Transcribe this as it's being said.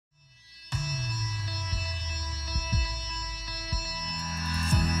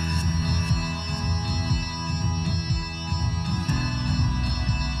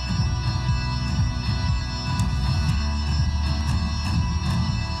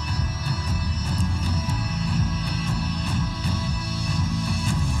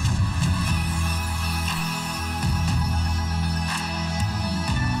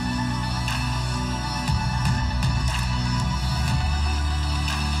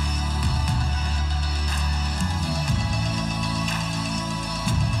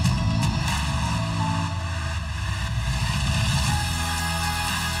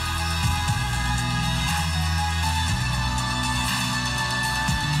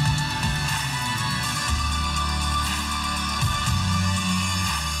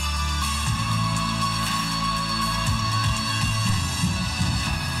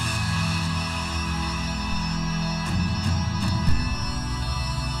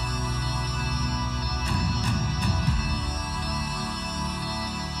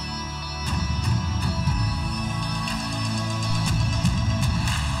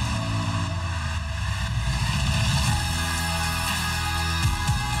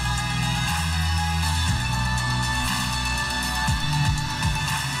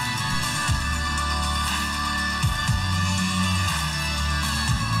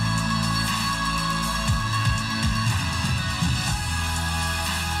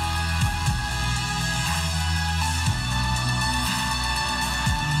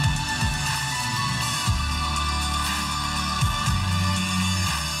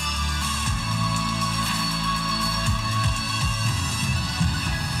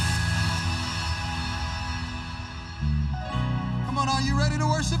are you ready to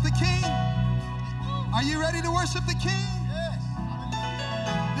worship the King? Are you ready to worship the King? Yes.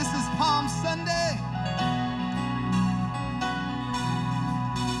 This is Palm Sunday.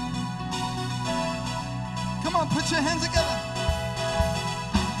 Come on, put your hands together.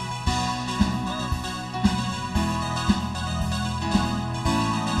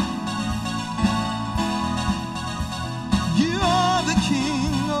 You are the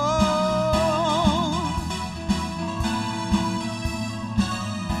King, oh.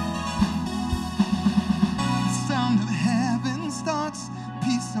 The sound of heaven starts,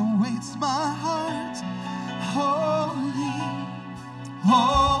 peace awaits my heart. Holy,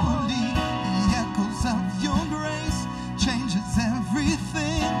 holy, the echoes of your grace changes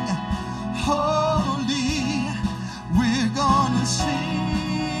everything. Holy, we're gonna sing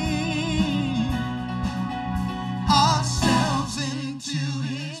ourselves into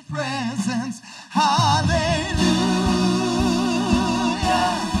his presence. Hallelujah.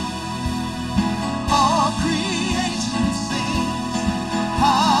 All creation sings.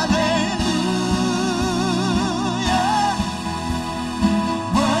 Hallelujah.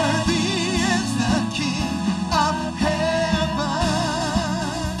 Worthy is the King of heaven.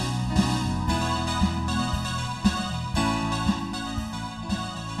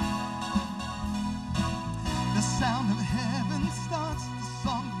 The sound of heaven starts, the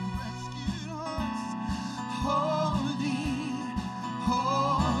song of rescued hearts. Holy,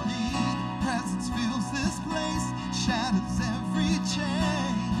 holy, presence fills this place, shatters every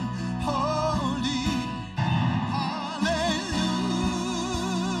chain. Holy, hallelujah.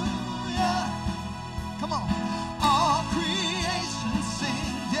 Come on, all creation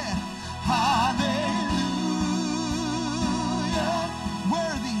sing, yeah. Hallelujah.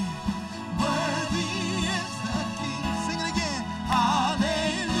 Worthy, worthy is the King. Sing it again.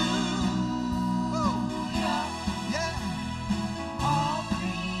 Hallelujah. Yeah. All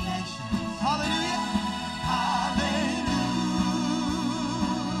creation. Hallelujah. Hallelujah.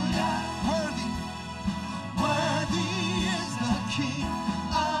 Worthy, worthy is the King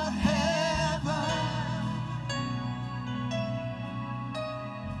of heaven.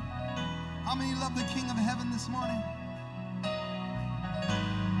 How many love the King of heaven this morning?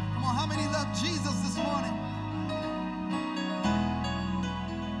 Come on, how many love Jesus this morning?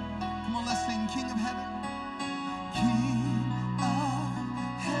 Come on, let's sing King of heaven. King of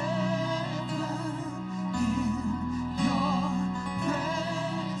heaven, in your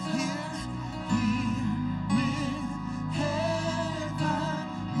presence, here with heaven,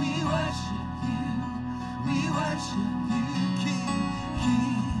 we worship you,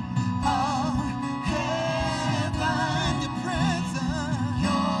 King of heaven.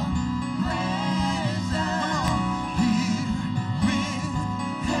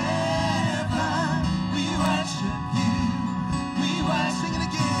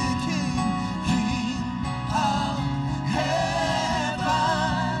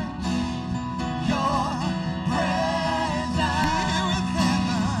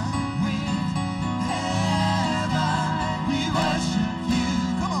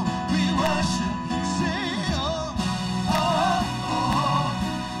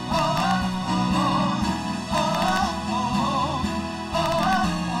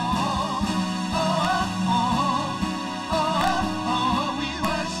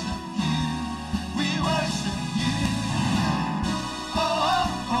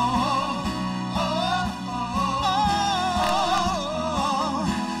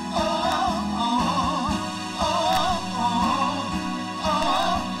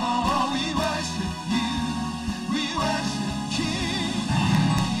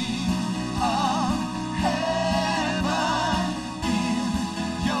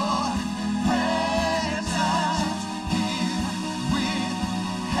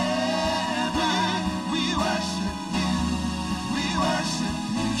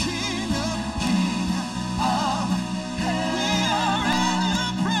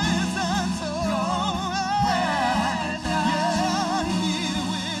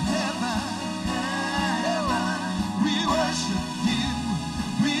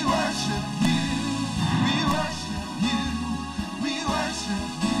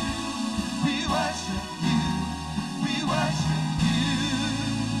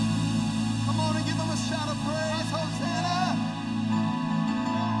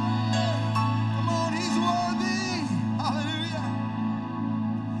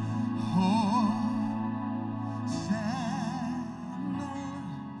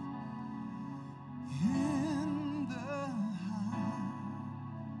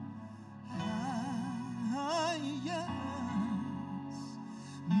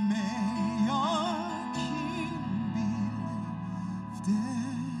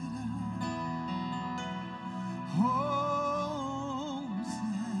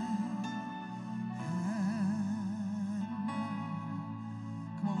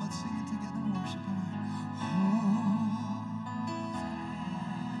 Let's sing it together and worship Him. Oh,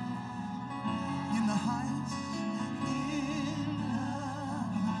 in the highest, in the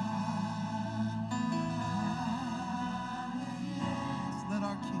highest, let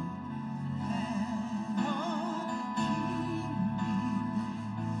our King, let our King be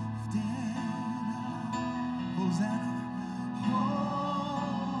lifted up. Hosanna, Hosanna.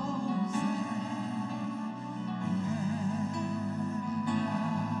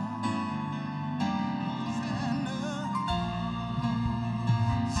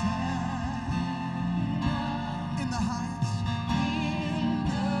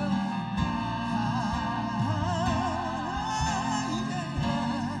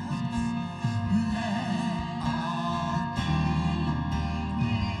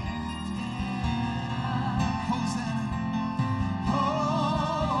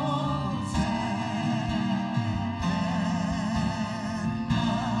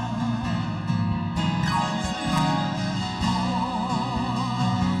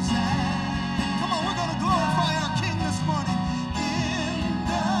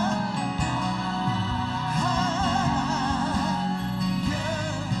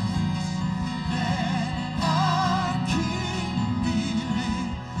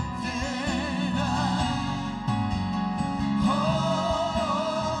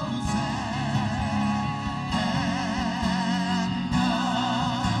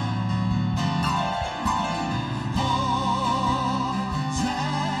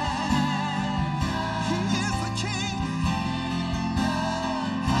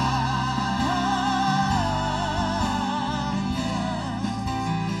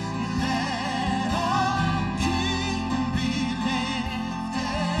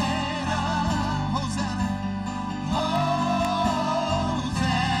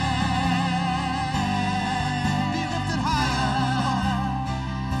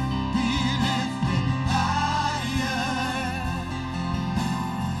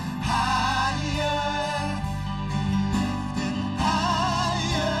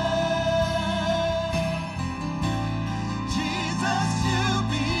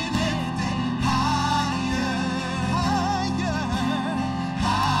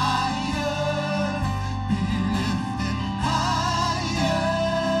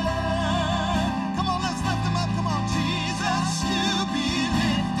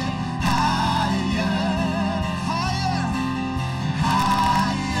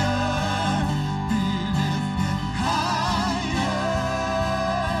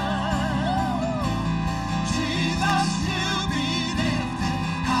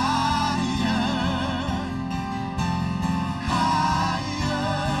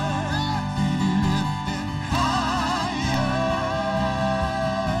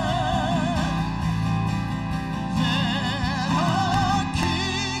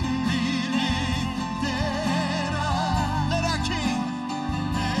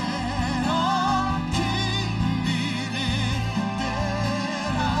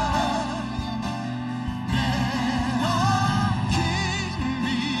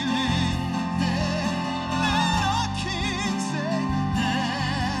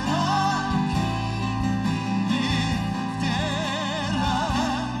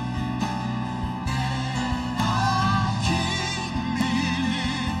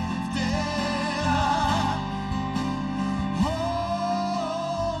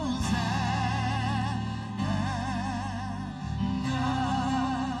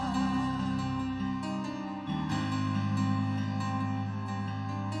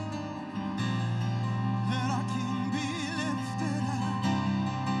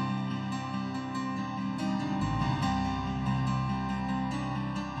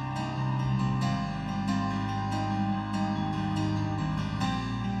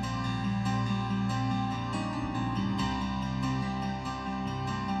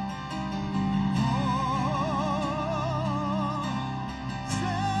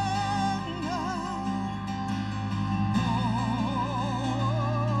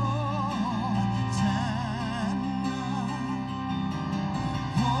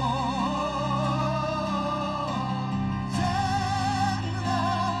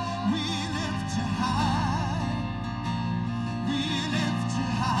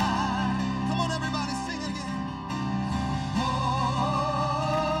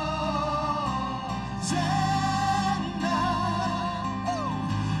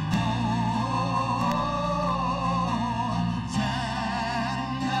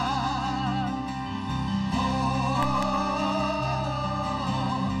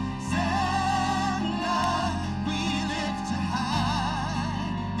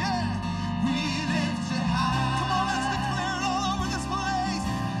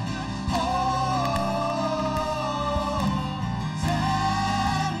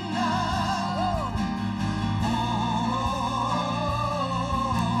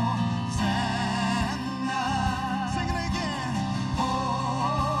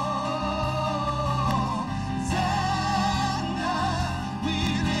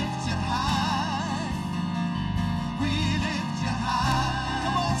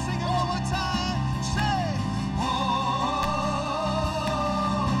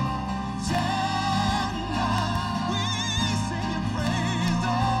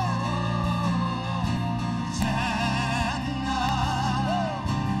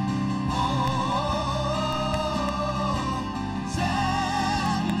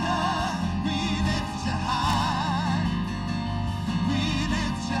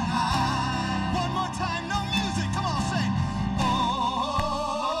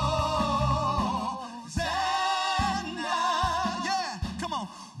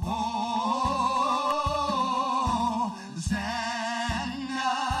 I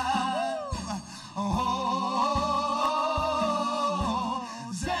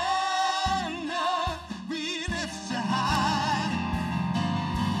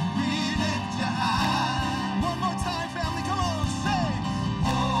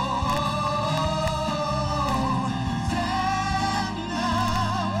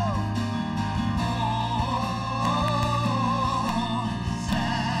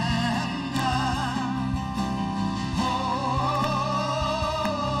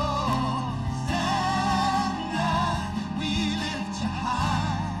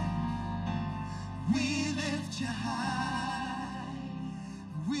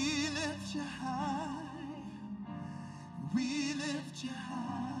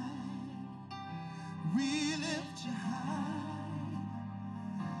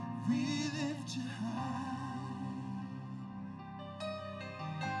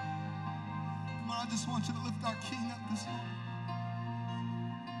just want you to lift our King up this morning.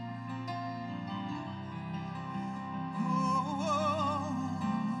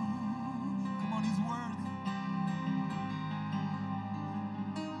 Come on, he's worthy.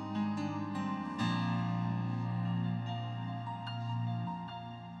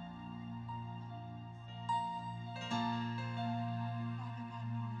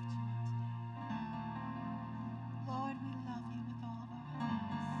 Lord, we love you with all of our hearts.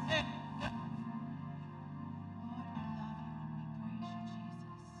 Lord, we love you and we praise you, Jesus.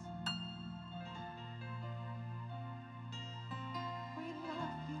 We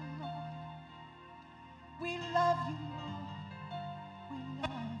love you, Lord. We love you, Lord. We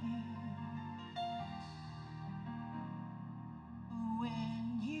love you.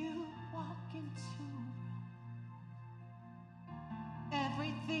 When you walk into a room,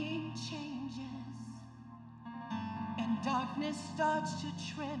 everything changes. And darkness starts to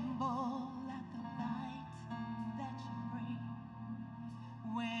tremble at the light that you bring.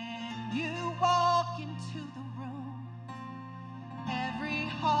 When you walk into the room, every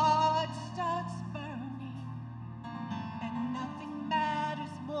heart starts burning, and nothing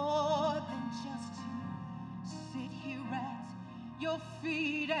matters more than just to sit here at your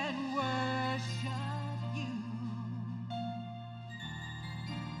feet and worship you.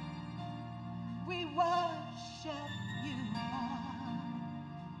 We worship you, Lord.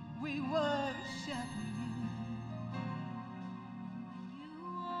 We worship you.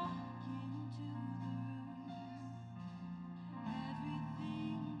 You walk into the room,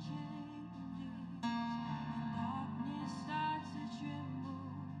 everything changes, and darkness starts to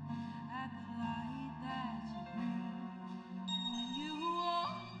tremble at the light that you bring. When you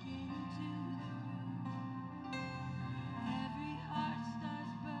walk into the room, every heart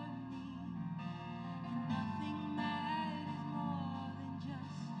starts burning. Nothing matters more than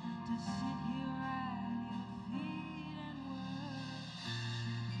just to sit here at your feet and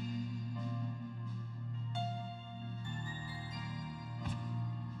worship you.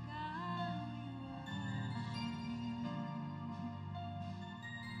 God, we worship you.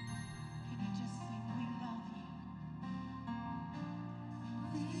 Can you just sing, we love you?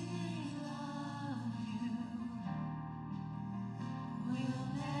 We love you. We'll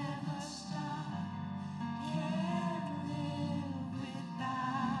never stop. Can't live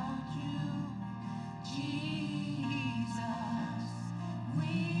without you.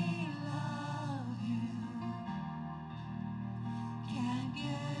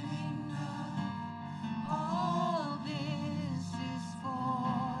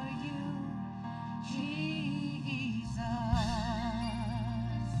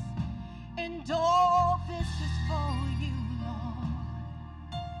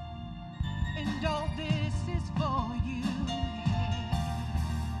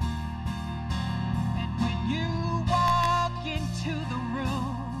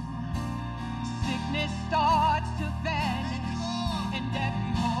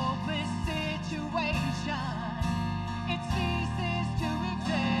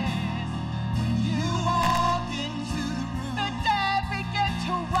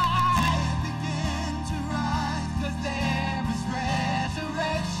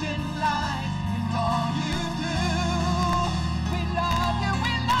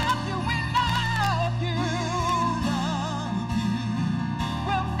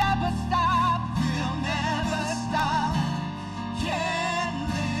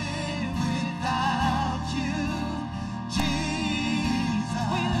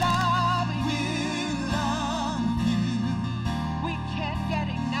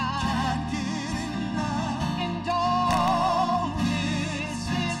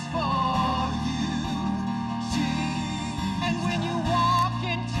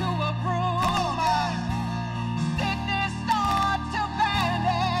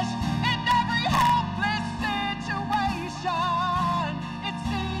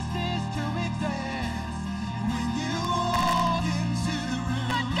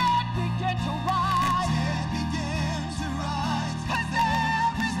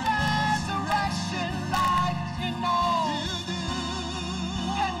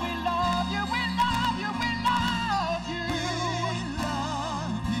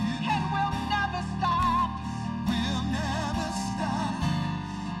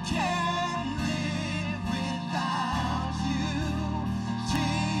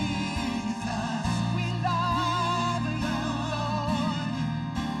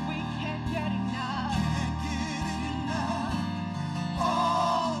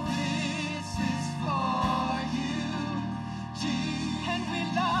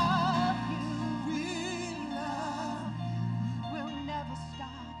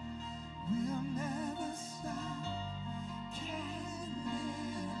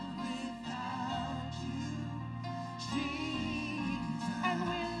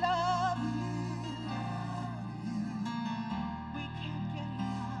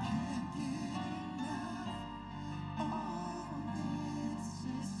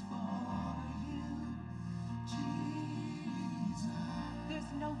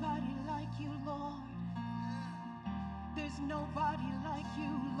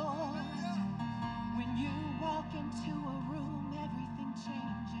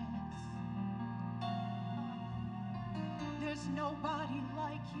 nobody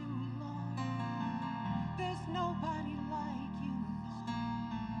like you, Lord. There's nobody like you, Lord.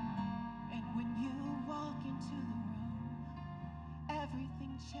 And when you walk into the room,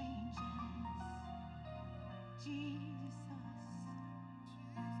 everything changes. Jesus,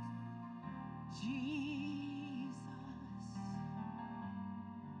 Jesus,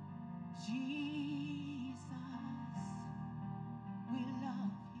 Jesus, we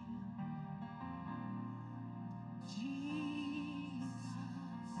love you. Jesus,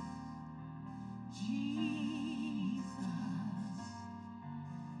 Jesus,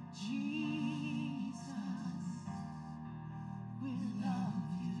 Jesus, we love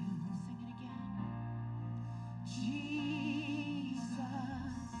you. Sing it again. Jesus,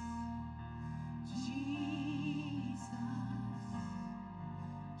 Jesus,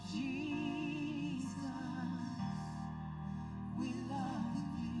 Jesus, we love you.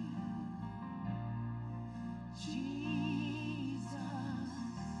 Jesus,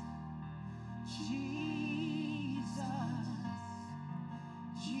 Jesus,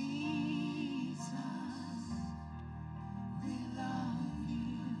 Jesus, we love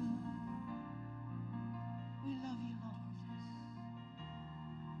you. We love you, Lord.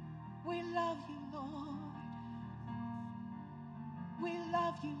 We love you, Lord. We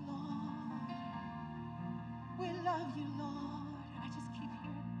love you, Lord. We love you, Lord. I just keep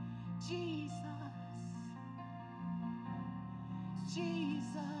hearing Jesus,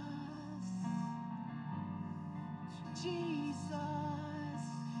 Jesus, Jesus.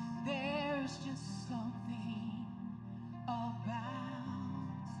 There's just something about that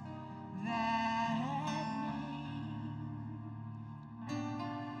name.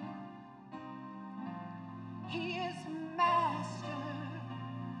 He is Master.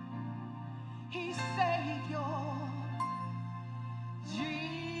 He's Savior. Jesus,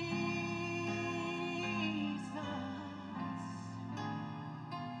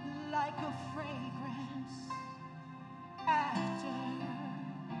 like a fragrance after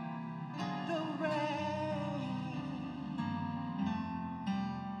the rain.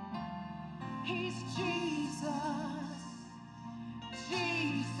 He's Jesus,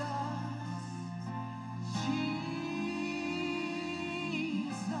 Jesus, Jesus.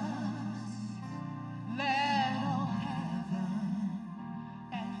 Let all heaven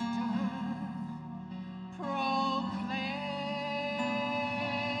and earth proclaim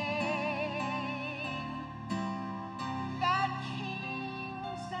that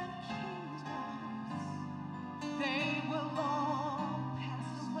kings and kingdoms, they will all pass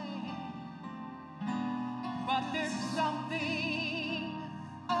away, but there's something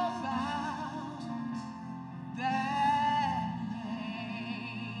about that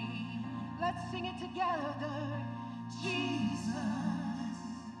name. Let's sing it together. Jesus,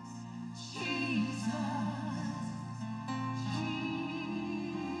 Jesus,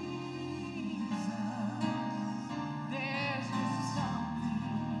 Jesus. There's just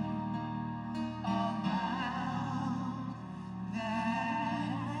something about that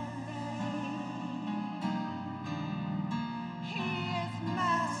name. He is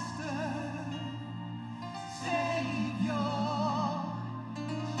Master, Savior,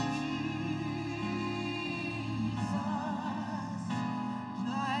 Jesus,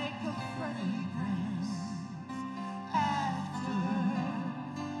 like a fragrance after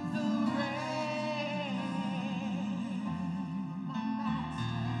the rain. My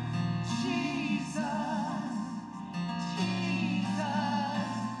Master, Jesus, Jesus,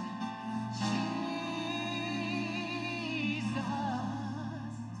 Jesus.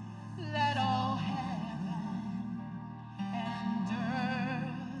 Let all heaven and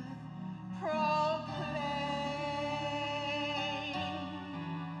earth proclaim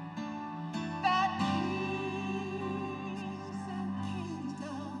that kings and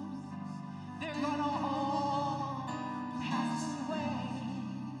kingdoms, they're gonna all pass away,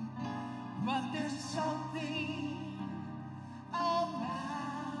 but there's something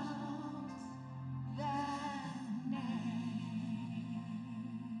about that name.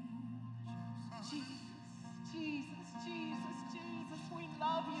 Jesus, Jesus, Jesus, Jesus, we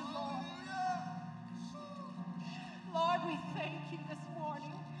love you, Lord. Lord, we thank you this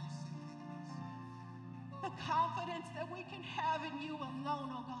morning. The confidence that we can have in you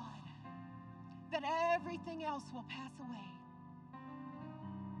alone, oh God, that everything else will pass away.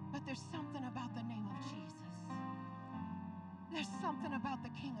 But there's something about the name of Jesus. There's something about the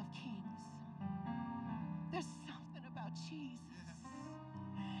King of Kings. There's something about Jesus.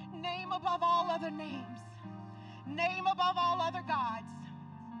 Name above all other names. Name above all other gods.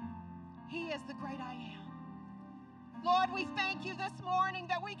 He is the great I am. Lord, we thank you this morning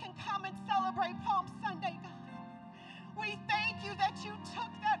that we can come and celebrate Palm Sunday, God. We thank you that you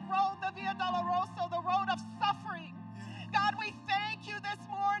took that road, the Via Dolorosa, the road of suffering. God, we thank you this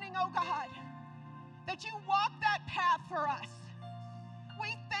morning, oh God, that you walked that path for us.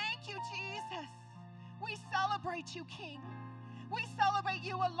 We thank you, Jesus. We celebrate you, King. We celebrate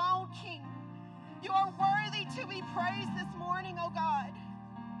you alone, King. You are worthy to be praised this morning, oh God.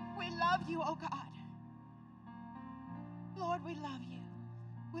 We love you, oh God. Lord, we love you.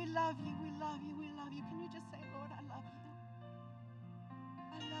 We love you, we love you, we love you. Can you just say, Lord, I love you?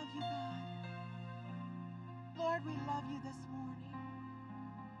 I love you, God. Lord, we love you this morning.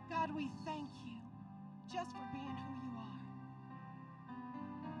 God, we thank you just for being who you are,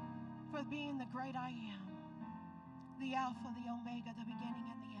 for being the great I am, the Alpha, the Omega, the beginning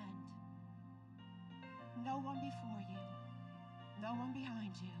and the end. No one before you, no one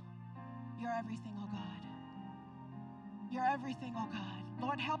behind you. You're everything, oh God. You're everything, oh God.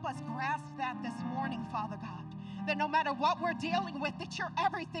 Lord, help us grasp that this morning, Father God, that no matter what we're dealing with, that you're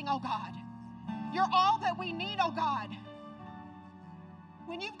everything, oh God. You're all that we need, oh God.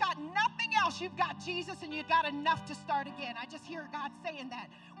 When you've got nothing else, you've got Jesus and you've got enough to start again. I just hear God saying that.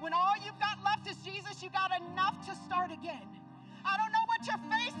 When all you've got left is Jesus, you've got enough to start again. I don't know what you're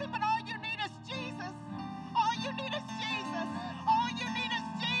facing, but all you need is Jesus. All you need is Jesus. All you need is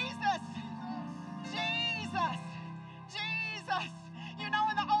Jesus. Jesus. Jesus. You know,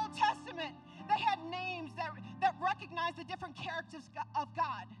 in the Old Testament, they had names that recognized the different characters of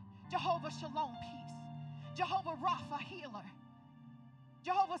God. Jehovah Shalom, peace. Jehovah Rapha, healer.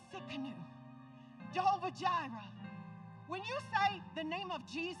 Jehovah Sikkenu. Jehovah Jireh. When you say the name of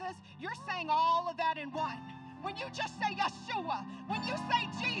Jesus, you're saying all of that in one. When you just say Yeshua, when you say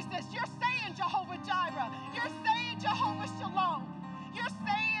Jesus, you're saying Jehovah Jireh. You're saying Jehovah Shalom. You're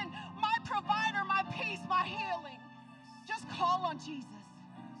saying my provider, my peace, my healing. Just call on Jesus.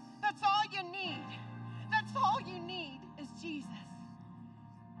 That's all you need. That's all you need is Jesus.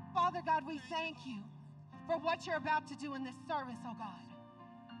 Father God, we thank you for what you're about to do in this service, oh God.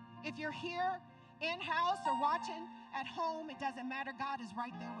 If you're here in-house or watching at home, it doesn't matter. God is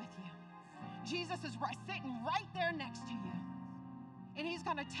right there with you. Jesus is sitting right there next to you. And he's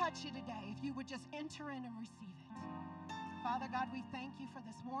going to touch you today if you would just enter in and receive it. Father God, we thank you for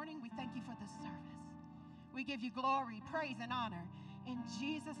this morning. We thank you for this service. We give you glory, praise, and honor. In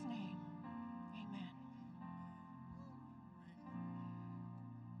Jesus' name, amen.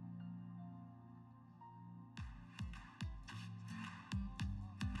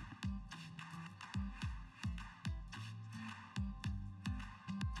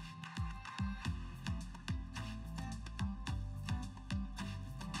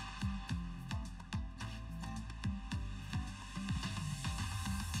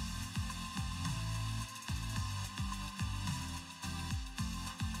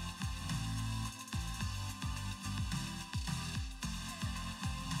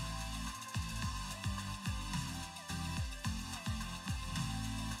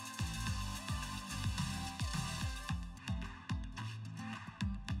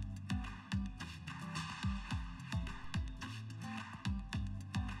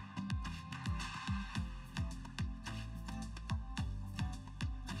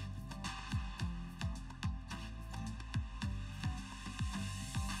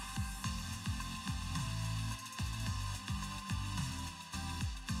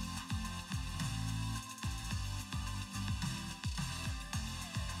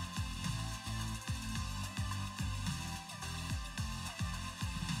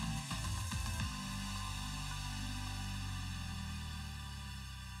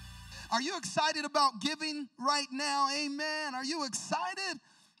 Are you excited about giving right now? Amen. Are you excited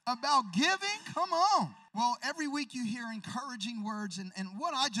about giving? Come on. Well, every week you hear encouraging words, and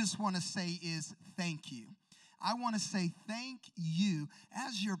what I just want to say is thank you. I want to say thank you.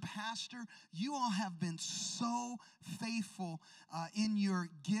 As your pastor, you all have been so faithful in your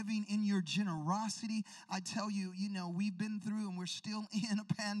giving, in your generosity. I tell you, we've been through and we're still in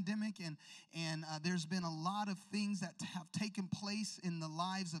a pandemic, and there's been a lot of things that have taken place in the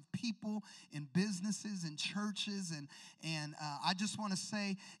lives of people, in businesses, and churches, and I just want to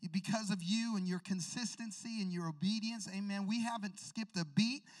say, because of you and your consistency and your obedience, amen, we haven't skipped a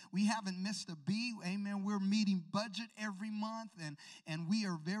beat. We haven't missed a beat, amen. We're meeting budget every month, and we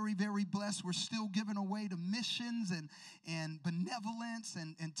are very, very blessed. We're still giving away to missions and benevolence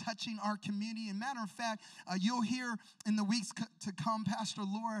and touching our community. And matter of fact, you'll hear in the weeks to come, Pastor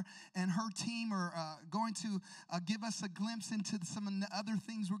Laura and her team are going to give us a glimpse into some of the other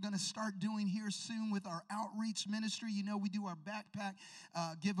things we're going to start doing here soon with our outreach ministry. We do our backpack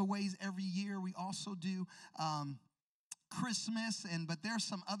giveaways every year. We also do Christmas, but there's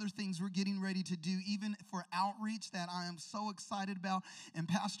some other things we're getting ready to do, even for outreach, that I am so excited about. And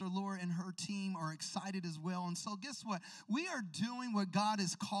Pastor Laura and her team are excited as well. And so guess what? We are doing what God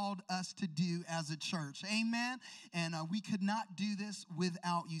has called us to do as a church. Amen. And we could not do this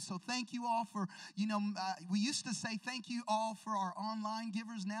without you. So thank you all for, we used to say thank you all for our online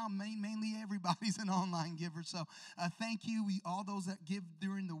givers. Now mainly everybody's an online giver. So thank you. All those that give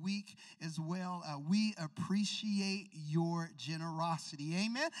during the week as well. We appreciate your generosity.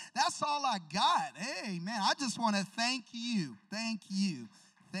 Amen. That's all I got. Amen. I just want to thank you. Thank you.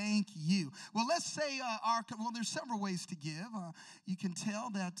 Thank you. Well, let's say there's several ways to give. You can tell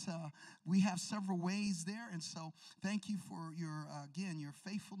that we have several ways there. And so thank you for your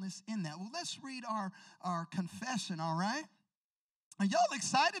faithfulness in that. Well, let's read our confession, all right? Are y'all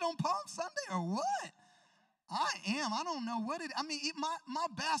excited on Palm Sunday or what? I am. I don't know what it, my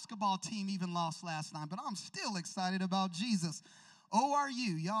basketball team even lost last night, but I'm still excited about Jesus.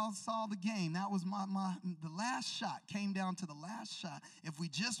 ORU, y'all saw the game. That was the last shot, came down to the last shot. If we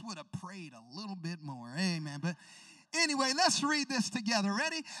just would have prayed a little bit more, amen. But anyway, let's read this together.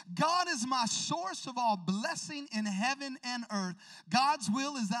 Ready? God is my source of all blessing in heaven and earth. God's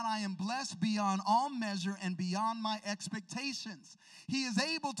will is that I am blessed beyond all measure and beyond my expectations. He is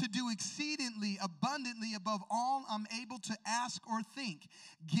able to do exceedingly abundantly above all I'm able to ask or think.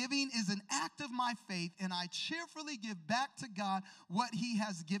 Giving is an act of my faith, and I cheerfully give back to God what he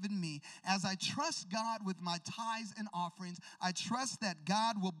has given me. As I trust God with my tithes and offerings, I trust that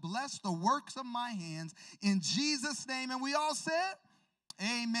God will bless the works of my hands in Jesus' name. And we all said,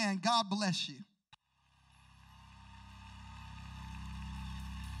 amen. God bless you.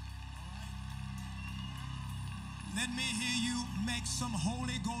 Let me hear you make some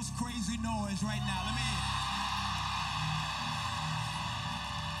Holy Ghost crazy noise right now. Let me hear.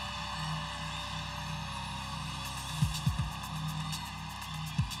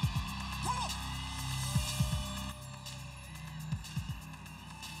 Come on.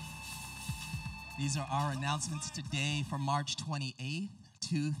 These are our announcements today for March 28th,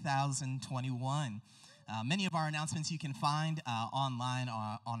 2021. Many of our announcements you can find online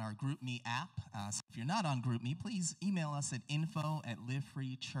on our GroupMe app. So if you're not on GroupMe, please email us at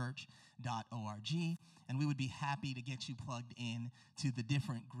info@livefreechurch.org, and we would be happy to get you plugged in to the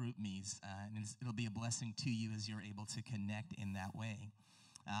different GroupMes, and it'll be a blessing to you as you're able to connect in that way.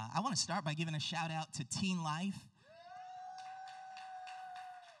 I want to start by giving a shout out to Teen Life.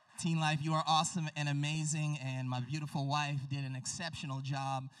 Teen Life, you are awesome and amazing, and my beautiful wife did an exceptional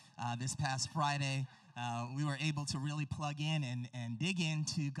job this past Friday. We were able to really plug in and dig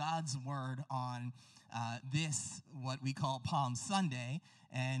into God's word on this, what we call Palm Sunday,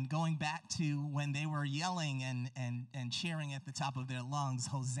 and going back to when they were yelling and cheering at the top of their lungs,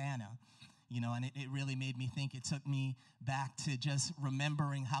 Hosanna. And it really made me think. It took me back to just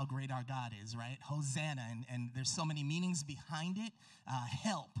remembering how great our God is, right? Hosanna, and there's so many meanings behind it.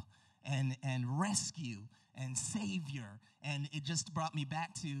 Help and rescue and Savior. And it just brought me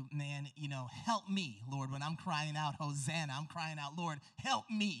back to, man, help me, Lord. When I'm crying out, Hosanna, I'm crying out, Lord, help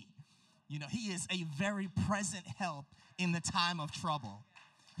me. He is a very present help in the time of trouble.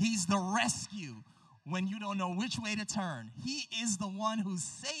 He's the rescue when you don't know which way to turn. He is the one who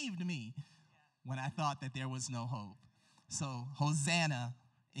saved me when I thought that there was no hope. So, Hosanna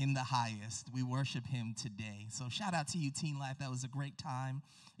in the highest. We worship him today. So, shout out to you, Teen Life. That was a great time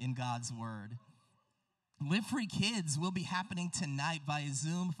in God's word. Live Free Kids will be happening tonight via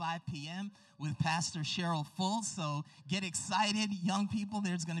Zoom, 5 p.m. with Pastor Cheryl Full. So get excited, young people.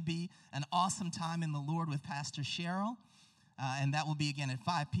 There's going to be an awesome time in the Lord with Pastor Cheryl. And that will be, again, at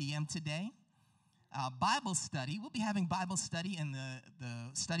 5 p.m. today. Bible study. We'll be having Bible study in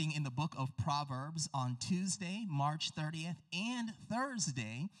studying in the book of Proverbs on Tuesday, March 30th, and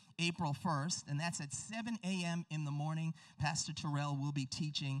Thursday, April 1st, and that's at 7 a.m. in the morning. Pastor Terrell will be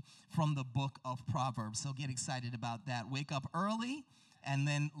teaching from the book of Proverbs, so get excited about that. Wake up early, and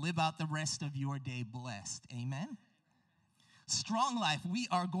then live out the rest of your day blessed. Amen. Strong Life. We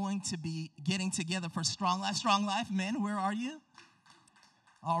are going to be getting together for Strong Life. Strong Life, men, where are you?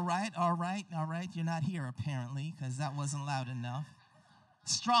 All right. You're not here, apparently, because that wasn't loud enough.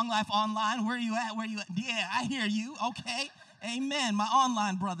 Strong Life Online, where are you at? Yeah, I hear you. Okay. Amen. My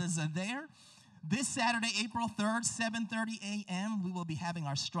online brothers are there. This Saturday, April 3rd, 7:30 a.m., we will be having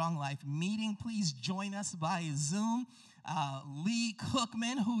our Strong Life meeting. Please join us via Zoom. Lee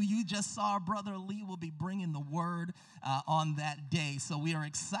Cookman, who you just saw, Brother Lee, will be bringing the word on that day. So we are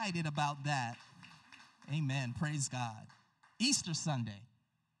excited about that. Amen. Praise God. Easter Sunday.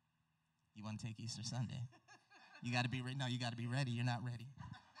 You want to take Easter Sunday? You got to be ready. No, you got to be ready. You're not ready.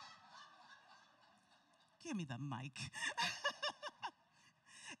 Give me the mic.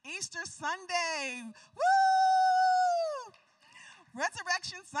 Easter Sunday. Woo!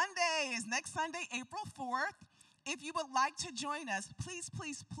 Resurrection Sunday is next Sunday, April 4th. If you would like to join us, please,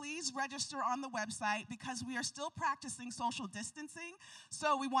 please, please register on the website because we are still practicing social distancing.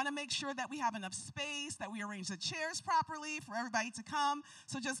 So we want to make sure that we have enough space, that we arrange the chairs properly for everybody to come.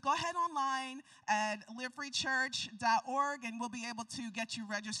 So just go ahead online at livefreechurch.org and we'll be able to get you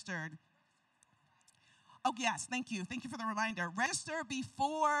registered. Oh, yes, thank you. Thank you for the reminder. Register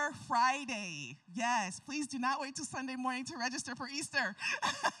before Friday. Yes, please do not wait till Sunday morning to register for Easter.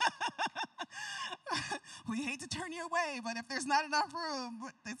 We hate to turn you away, but if there's not enough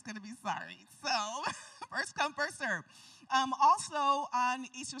room, it's going to be sorry. So, first come, first serve. Also, on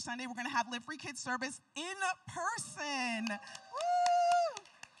Easter Sunday, we're going to have Live Free Kids service in person. Woo!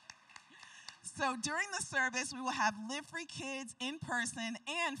 So during the service, we will have Live Free Kids in person,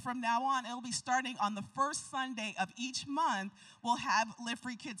 and from now on, it'll be starting on the first Sunday of each month. We'll have Live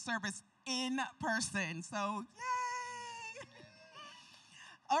Free Kids service in person. So, yay!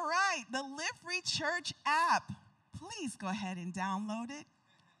 All right, the Live Free Church app. Please go ahead and download it.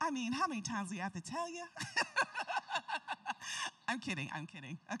 I mean, how many times do you have to tell you? I'm kidding.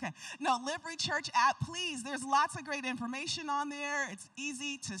 Okay. No, Live Free Church app, please. There's lots of great information on there. It's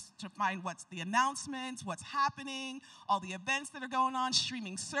easy to find what's the announcements, what's happening, all the events that are going on,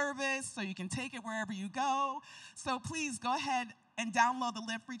 streaming service, so you can take it wherever you go. So please go ahead and download the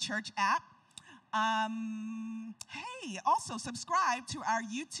Live Free Church app. Hey, also subscribe to our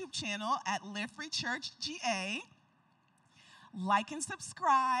YouTube channel at Live Free Church GA. Like and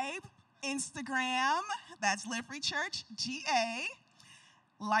subscribe. Instagram, that's Live Free Church GA.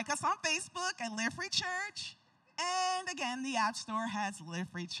 Like us on Facebook at Live Free Church. And again, the App Store has Live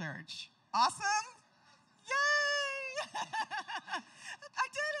Free Church. Awesome? Yay! I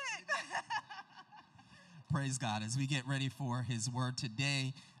did it! Praise God. As we get ready for his word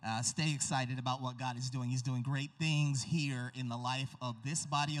today, stay excited about what God is doing. He's doing great things here in the life of this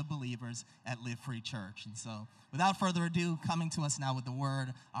body of believers at Live Free Church. And so, without further ado, coming to us now with the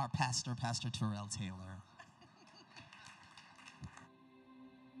word, our pastor, Pastor Terrell Taylor.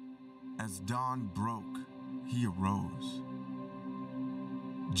 As dawn broke, he arose.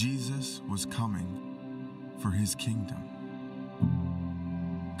 Jesus was coming for his kingdom.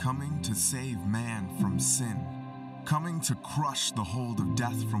 Coming to save man from sin. Coming to crush the hold of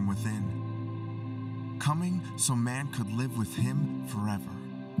death from within. Coming so man could live with him forever.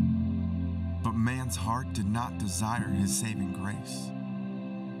 But man's heart did not desire his saving grace.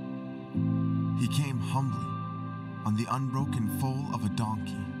 He came humbly on the unbroken foal of a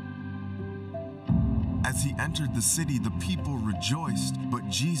donkey. As he entered the city, the people rejoiced, but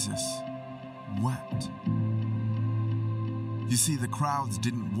Jesus wept. You see, the crowds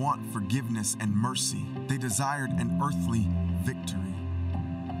didn't want forgiveness and mercy. They desired an earthly victory.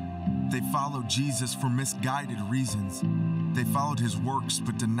 They followed Jesus for misguided reasons. They followed his works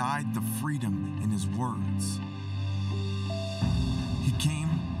but denied the freedom in his words. He came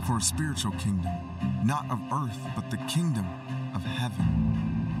for a spiritual kingdom, not of earth, but the kingdom of heaven.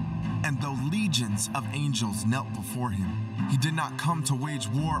 And though legions of angels knelt before him, he did not come to wage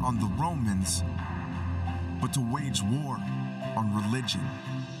war on the Romans, but to wage war on religion.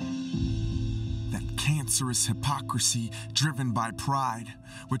 That cancerous hypocrisy driven by pride,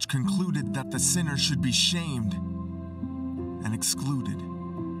 which concluded that the sinner should be shamed and excluded.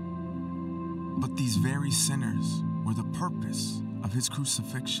 But these very sinners were the purpose of his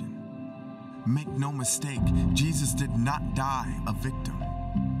crucifixion. Make no mistake, Jesus did not die a victim.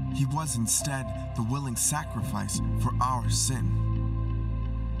 He was instead the willing sacrifice for our sin.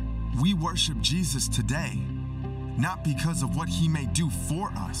 We worship Jesus today, not because of what he may do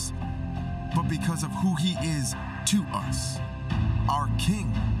for us, but because of who he is to us, our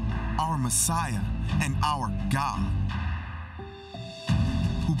King, our Messiah, and our God,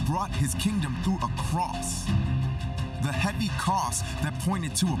 who brought his kingdom through a cross, the heavy cross that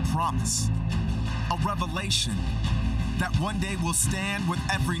pointed to a promise, a revelation that one day will stand with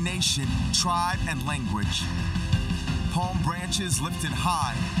every nation, tribe, and language. Palm branches lifted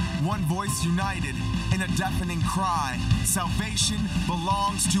high, one voice united in a deafening cry. Salvation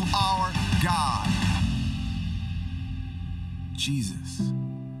belongs to our God. Jesus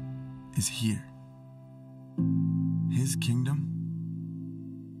is here. His kingdom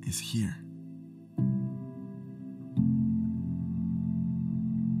is here.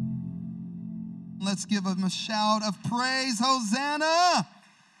 Let's give him a shout of praise. Hosanna!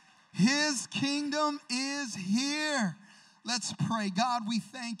 His kingdom is here. Let's pray. God, we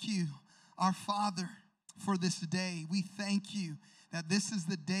thank you, our Father, for this day. We thank you that this is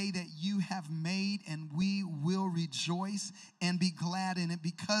the day that you have made, and we will rejoice and be glad in it.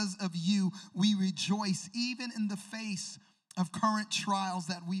 Because of you, we rejoice even in the face of current trials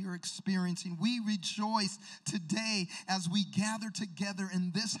that we are experiencing. We rejoice today as we gather together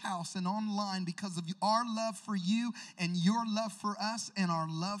in this house and online because of our love for you and your love for us and our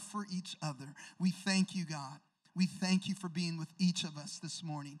love for each other. We thank you, God. We thank you for being with each of us this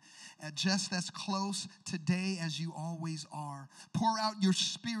morning, just as close today as you always are. Pour out your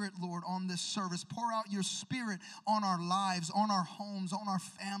spirit, Lord, on this service. Pour out your spirit on our lives, on our homes, on our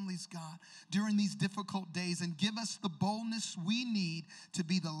families, God, during these difficult days, and give us the boldness we need to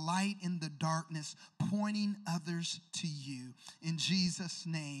be the light in the darkness, pointing others to you. In Jesus'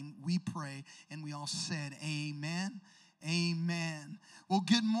 name we pray, and we all said amen. Amen. Well,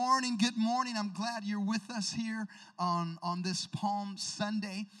 good morning. Good morning. I'm glad you're with us here on this Palm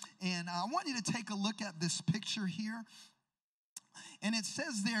Sunday. And I want you to take a look at this picture here. And it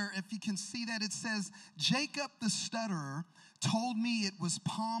says there, if you can see that, it says, Jacob the stutterer told me it was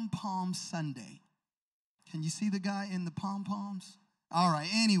Pom Sunday. Can you see the guy in the pom-poms? All right.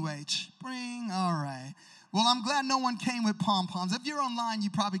 Anyway, spring. All right. Well, I'm glad no one came with pom-poms. If you're online, you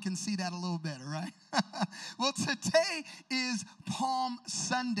probably can see that a little better, right? Well, today is Palm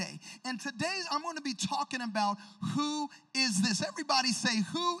Sunday. And today I'm going to be talking about who is this. Everybody say,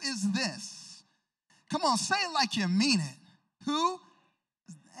 who is this? Come on, say it like you mean it. Who?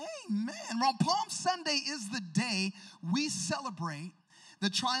 Amen. Well, Palm Sunday is the day we celebrate the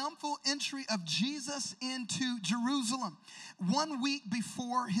triumphal entry of Jesus into Jerusalem 1 week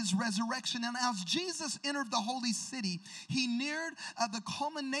before his resurrection. And as Jesus entered the holy city, he neared the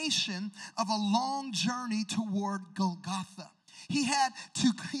culmination of a long journey toward Golgotha. He had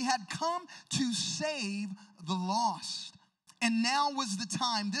come to save the lost. And now was the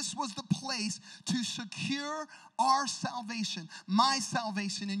time, this was the place to secure our salvation, my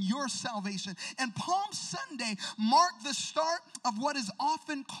salvation and your salvation. And Palm Sunday marked the start of what is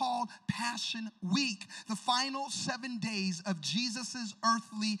often called Passion Week, the final 7 days of Jesus'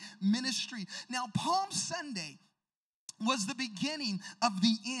 earthly ministry. Now, Palm Sunday was the beginning of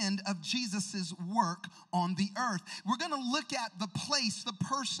the end of Jesus' work on the earth. We're going to look at the place, the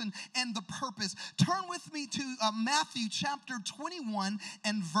person, and the purpose. Turn with me to Matthew chapter 21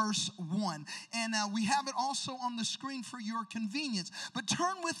 and verse 1. And we have it also on the screen for your convenience. But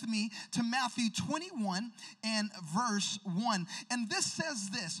turn with me to Matthew 21 and verse 1. And this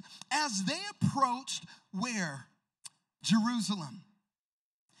says this, as they approached where? Jerusalem.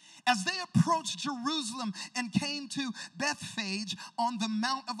 As they approached Jerusalem and came to Bethphage on the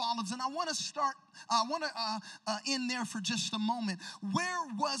Mount of Olives. And I want to end there for just a moment. Where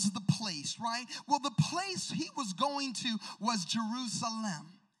was the place, right? Well, the place he was going to was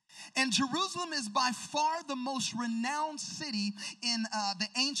Jerusalem. And Jerusalem is by far the most renowned city in the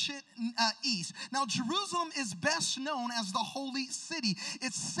ancient East. Now, Jerusalem is best known as the Holy City.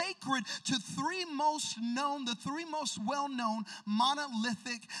 It's sacred to the three most well-known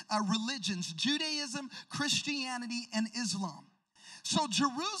monolithic religions, Judaism, Christianity, and Islam. So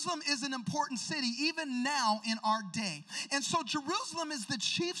Jerusalem is an important city even now in our day. And so Jerusalem is the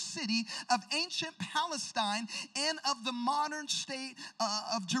chief city of ancient Palestine and of the modern state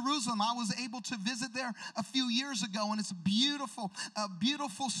of Jerusalem. I was able to visit there a few years ago, and it's a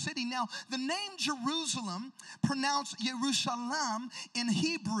beautiful city. Now, the name Jerusalem, pronounced Yerushalayim in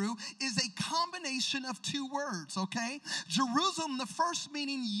Hebrew, is a combination of two words, okay? Jerusalem, the first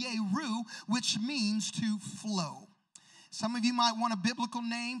meaning Yeru, which means to flow. Some of you might want a biblical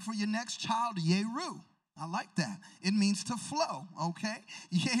name for your next child, Yeru. I like that. It means to flow, okay?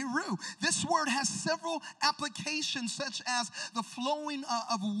 Yeru. This word has several applications, such as the flowing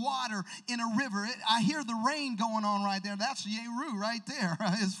of water in a river. I hear the rain going on right there. That's Yeru right there.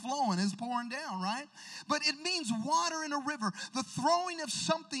 It's flowing, it's pouring down, right? But it means water in a river, the throwing of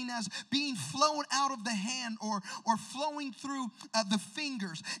something as being flown out of the hand or flowing through the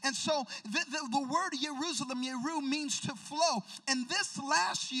fingers. And so the word Jerusalem, Yeru, means to flow. And this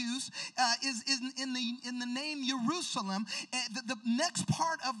last use is in the name Jerusalem. The next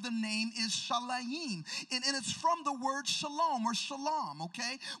part of the name is Shalayim. And it's from the word shalom or shalom,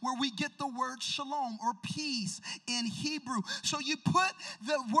 okay? Where we get the word shalom or peace in Hebrew. So you put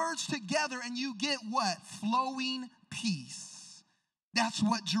the words together and you get what? Flowing peace. That's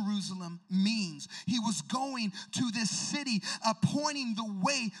what Jerusalem means. He was going to this city, pointing the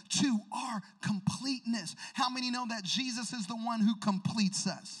way to our completeness. How many know that Jesus is the one who completes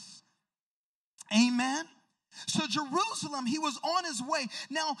us? Amen. So Jerusalem, he was on his way.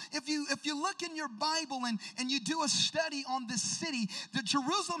 Now, if you look in your Bible and you do a study on this city, that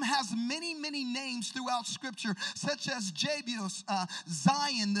Jerusalem has many, many names throughout Scripture, such as Jebus,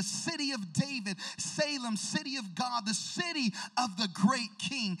 Zion, the city of David, Salem, city of God, the city of the great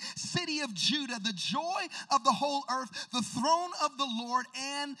king, city of Judah, the joy of the whole earth, the throne of the Lord,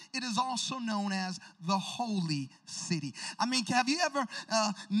 and it is also known as the holy city. I mean, have you ever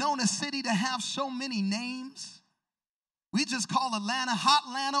known a city to have so many names? We just call Atlanta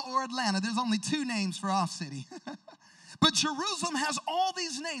Hotlanta or Atlanta. There's only 2 names for our city. But Jerusalem has all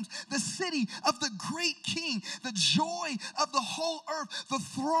these names. The city of the great king, the joy of the whole earth, the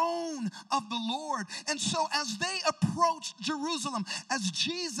throne of the Lord. And so as they approached Jerusalem, as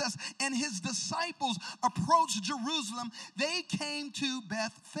Jesus and his disciples approached Jerusalem, they came to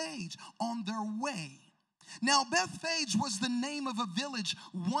Bethphage on their way. Now, Bethphage was the name of a village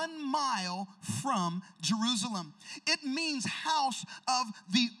 1 mile from Jerusalem. It means house of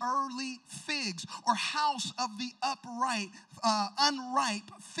the early figs, or house of the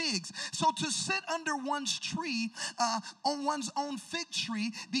unripe figs. So to sit under one's tree, on one's own fig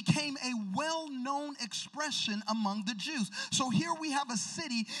tree, became a well-known expression among the Jews. So here we have a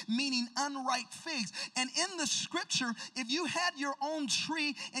city meaning unripe figs. And in the scripture, if you had your own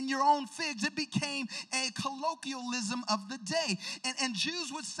tree and your own figs, it became a colloquialism of the day. And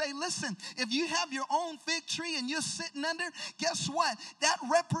Jews would say, listen, if you have your own fig tree and you're sitting under, guess what? That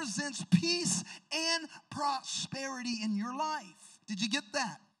represents peace and prosperity in your life. Did you get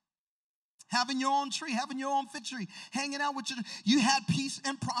that? Having your own tree, having your own fig tree, hanging out with you had peace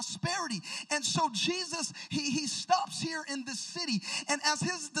and prosperity. And so Jesus, he stops here in this city. And as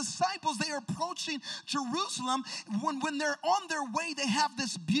his disciples, they are approaching Jerusalem. When they're on their way, they have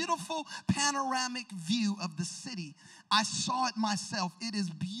this beautiful panoramic view of the city. I saw it myself. It is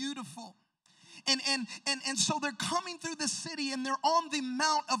beautiful. And so they're coming through the city, and they're on the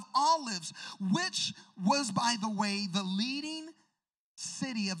Mount of Olives, which was, by the way, the leading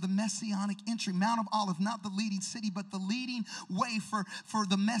city of the messianic entry. Mount of Olives, not the leading city, but the leading way for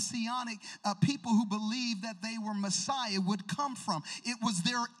the messianic people who believed that they were Messiah would come from. It was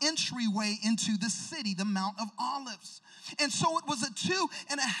their entryway into the city, the Mount of Olives. And so it was a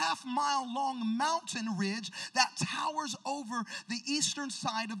 2.5 mile long mountain ridge that towers over the eastern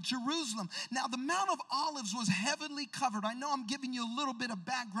side of Jerusalem. Now, the Mount of Olives was heavily covered. I know I'm giving you a little bit of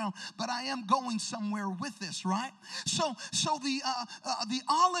background, but I am going somewhere with this, right? So the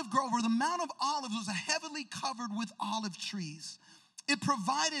olive grove, or the Mount of Olives, was heavily covered with olive trees. It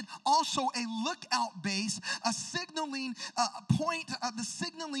provided also a lookout base, a signaling point, the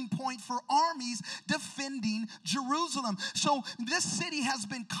signaling point for armies defending Jerusalem. So this city has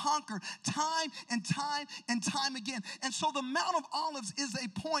been conquered time and time and time again. And so the Mount of Olives is a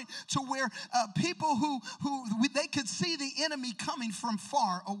point to where people who they could see the enemy coming from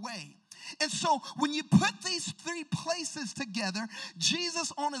far away. And so when you put these 3 places together,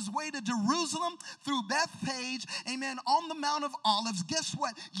 Jesus on his way to Jerusalem through Bethphage, amen, on the Mount of Olives, guess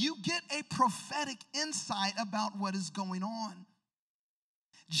what? You get a prophetic insight about what is going on.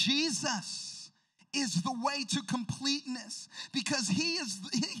 Jesus is the way to completeness, because he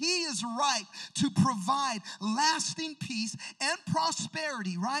is ripe to provide lasting peace and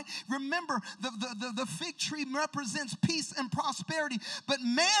prosperity, right? Remember, the fig tree represents peace and prosperity, but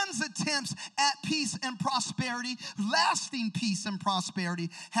man's attempts at peace and prosperity, lasting peace and prosperity,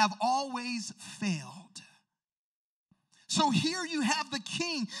 have always failed. So here you have the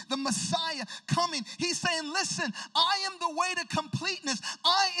king, the Messiah coming. He's saying, listen, I am the way to completeness.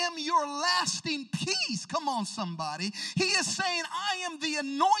 I am your lasting peace. Come on, somebody. He is saying, I am the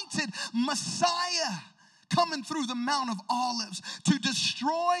anointed Messiah coming through the Mount of Olives to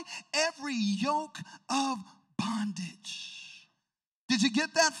destroy every yoke of bondage. Did you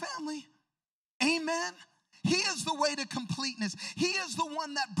get that, family? Amen. He is the way to completeness. He is the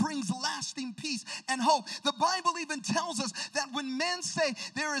one that brings lasting peace and hope. The Bible even tells us that when men say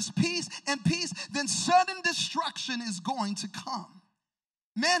there is peace, then sudden destruction is going to come.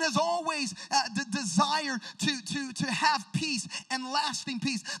 Man has always desired to have peace and lasting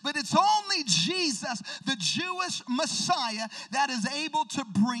peace. But it's only Jesus, the Jewish Messiah, that is able to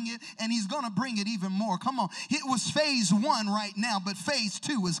bring it, and he's going to bring it even more. Come on. It was phase 1 right now, but phase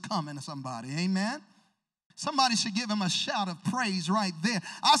 2 is coming, somebody. Amen? Somebody should give him a shout of praise right there.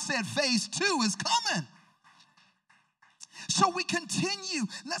 I said phase 2 is coming. So we continue.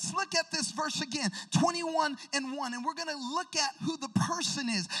 Let's look at this verse again, 21:1, and we're going to look at who the person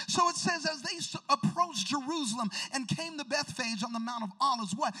is. So it says, as they approached Jerusalem and came to Bethphage on the Mount of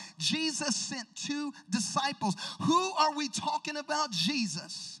Olives, what? Jesus sent 2 disciples. Who are we talking about?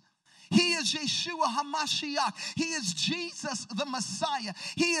 Jesus. He is Yeshua HaMashiach. He is Jesus the Messiah.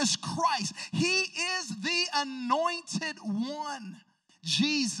 He is Christ. He is the anointed one.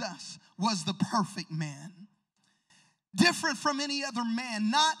 Jesus was the perfect man. Different from any other man.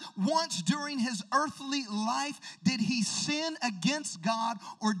 Not once during his earthly life did he sin against God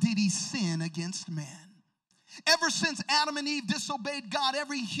or did he sin against man. Ever since Adam and Eve disobeyed God,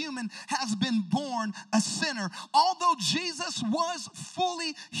 every human has been born a sinner. Although Jesus was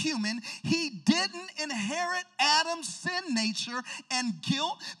fully human, he didn't inherit Adam's sin nature and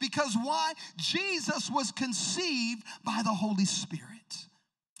guilt because why? Jesus was conceived by the Holy Spirit.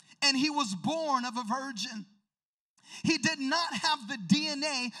 And he was born of a virgin. He did not have the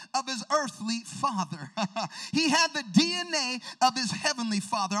DNA of his earthly father. He had the DNA of his heavenly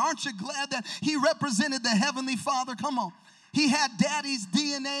father. Aren't you glad that he represented the heavenly father? Come on. He had daddy's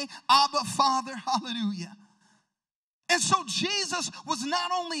DNA, Abba Father. Hallelujah. And so Jesus was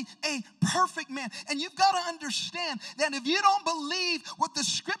not only a perfect man, and you've got to understand that if you don't believe what the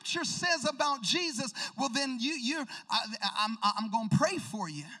scripture says about Jesus, well then I'm going to pray for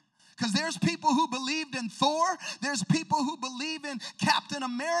you. Because there's people who believed in Thor. There's people who believe in Captain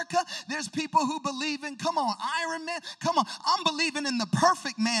America. There's people who believe in, come on, Iron Man. Come on, I'm believing in the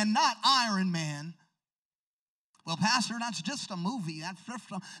perfect man, not Iron Man. Well, Pastor, that's just a movie.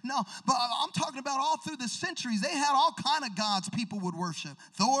 No, but I'm talking about all through the centuries. They had all kind of gods people would worship.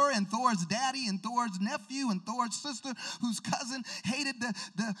 Thor and Thor's daddy and Thor's nephew and Thor's sister whose cousin hated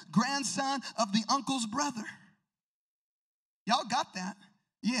the grandson of the uncle's brother. Y'all got that?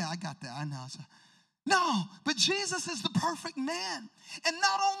 Yeah, I got that. I know. No, but Jesus is the perfect man. And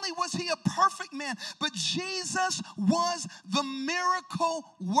not only was he a perfect man, but Jesus was the miracle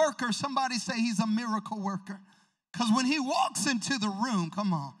worker. Somebody say he's a miracle worker. Because when he walks into the room,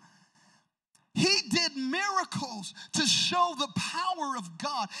 come on, he did miracles to show the power of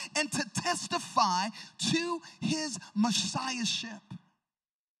God and to testify to his messiahship.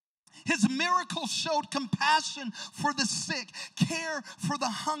 His miracles showed compassion for the sick, care for the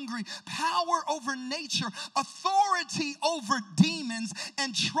hungry, power over nature, authority over demons,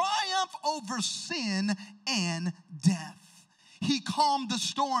 and triumph over sin and death. He calmed the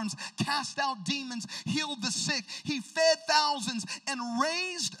storms, cast out demons, healed the sick. He fed thousands and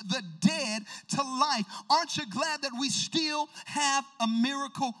raised the dead to life. Aren't you glad that we still have a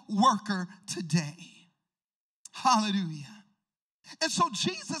miracle worker today? Hallelujah. And so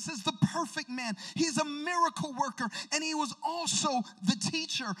Jesus is the perfect man. He's a miracle worker. And he was also the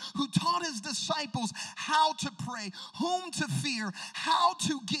teacher who taught his disciples how to pray, whom to fear, how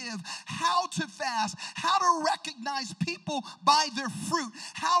to give, how to fast, how to recognize people by their fruit,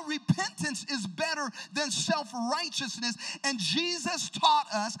 how repentance is better than self-righteousness. And Jesus taught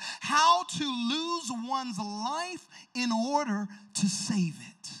us how to lose one's life in order to save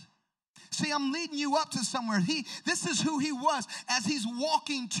it. See, I'm leading you up to somewhere. This is who he was as he's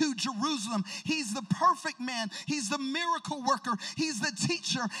walking to Jerusalem. He's the perfect man. He's the miracle worker. He's the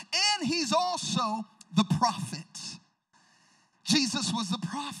teacher. And he's also the prophet. Jesus was the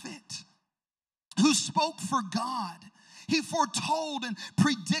prophet who spoke for God. He foretold and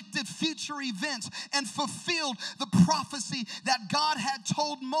predicted future events and fulfilled the prophecy that God had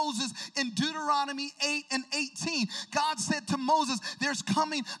told Moses in Deuteronomy 8 and 18. God said to Moses, there's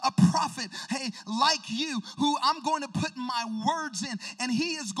coming a prophet, hey, like you, who I'm going to put my words in, and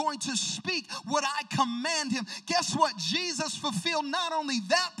he is going to speak what I command him. Guess what? Jesus fulfilled not only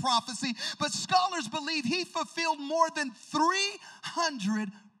that prophecy, but scholars believe he fulfilled more than 300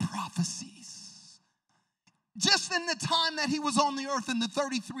 prophecies. Just in the time that he was on the earth in the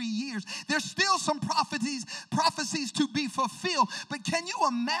 33 years, there's still some prophecies to be fulfilled. But can you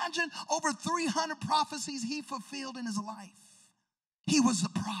imagine over 300 prophecies he fulfilled in his life? He was the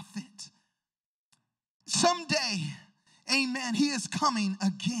prophet. Someday, amen, he is coming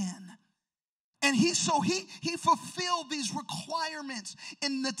again. And he fulfilled these requirements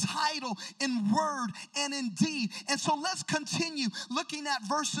in the title, in word, and in deed. And so let's continue looking at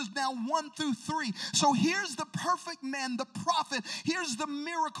verses now 1 through 3. So here's the perfect man, the prophet. Here's the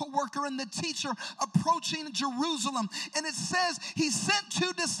miracle worker and the teacher approaching Jerusalem. And it says he sent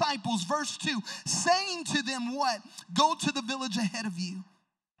 2 disciples, verse 2, saying to them what? Go to the village ahead of you.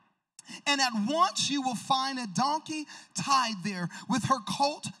 And at once you will find a donkey tied there with her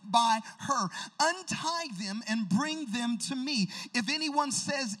colt by her. Untie them and bring them to me. If anyone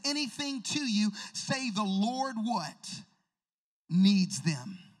says anything to you, say the Lord what? Needs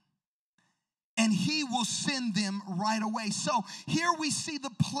them. And he will send them right away. So here we see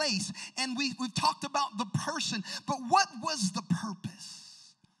the place, and we've talked about the person, but what was the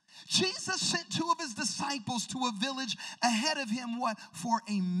purpose? Jesus sent two of his disciples to a village ahead of him, what? For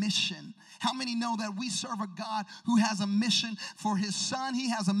a mission. How many know that we serve a God who has a mission for his son? He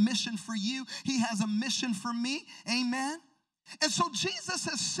has a mission for you. He has a mission for me. Amen. And so Jesus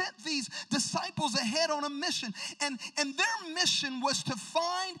has sent these disciples ahead on a mission. And their mission was to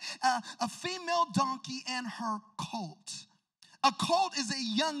find a female donkey and her colt. A colt is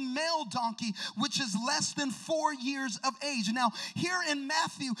a young male donkey, which is less than 4 years of age. Now, here in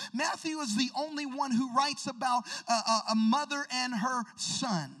Matthew is the only one who writes about a mother and her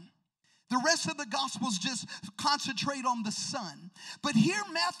son. The rest of the Gospels just concentrate on the son. But here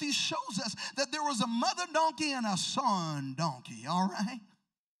Matthew shows us that there was a mother donkey and a son donkey, all right?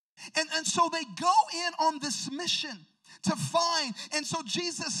 And so they go in on this mission to find. And so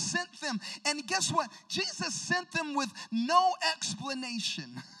Jesus sent them. And guess what? Jesus sent them with no explanation.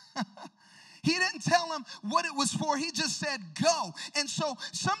 He didn't tell them what it was for. He just said, go. And so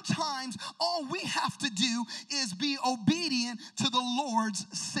sometimes all we have to do is be obedient to the Lord's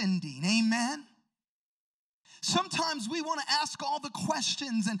sending. Amen. Sometimes we want to ask all the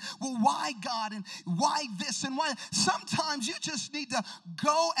questions and, well, why God and why this and why? Sometimes you just need to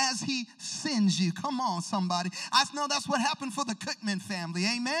go as he sends you. Come on, somebody. I know that's what happened for the Cookman family.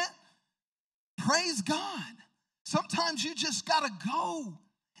 Amen. Praise God. Sometimes you just got to go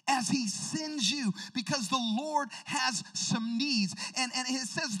as he sends you, because the Lord has some needs. And it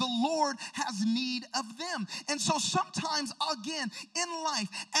says the Lord has need of them. And so sometimes, again, in life,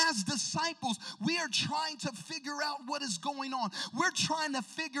 as disciples, we are trying to figure out what is going on. We're trying to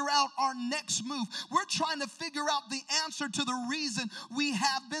figure out our next move. We're trying to figure out the answer to the reason we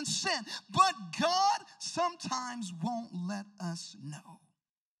have been sent. But God sometimes won't let us know.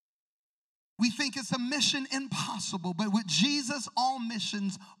 We think it's a mission impossible, but with Jesus, all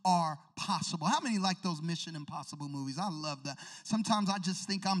missions are possible. How many like those Mission Impossible movies? I love that. Sometimes I just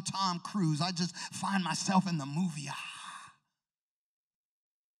think I'm Tom Cruise. I just find myself in the movie.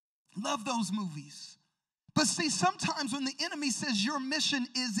 Love those movies. But see, sometimes when the enemy says your mission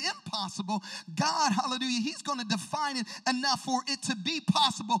is impossible, God, hallelujah, he's going to define it enough for it to be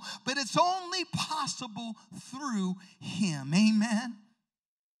possible, but it's only possible through him. Amen.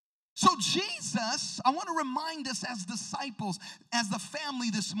 So Jesus, I want to remind us as disciples, as the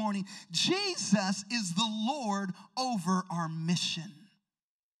family this morning, Jesus is the Lord over our mission.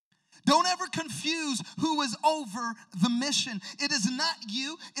 Don't ever confuse who is over the mission. It is not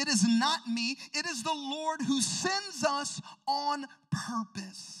you. It is not me. It is the Lord who sends us on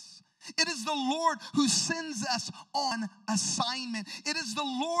purpose. It is the Lord who sends us on assignment. It is the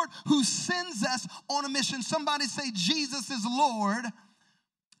Lord who sends us on a mission. Somebody say, Jesus is Lord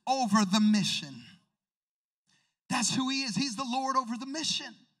over the mission. That's who he is. He's the Lord over the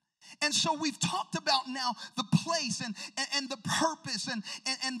mission. And so we've talked about now the place and the purpose and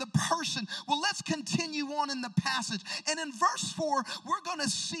the person. Well, let's continue on in the passage. And in verse 4, we're going to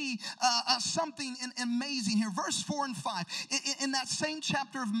see something amazing here. Verse 4 and 5, in that same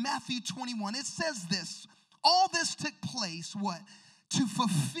chapter of Matthew 21, it says this. All this took place, what? To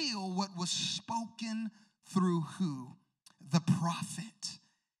fulfill what was spoken through who? The prophet.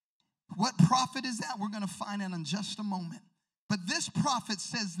 What prophet is that? We're going to find out in just a moment. But this prophet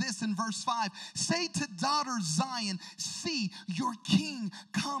says this in verse 5. Say to daughter Zion, see, your king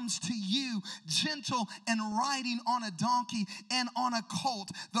comes to you, gentle and riding on a donkey and on a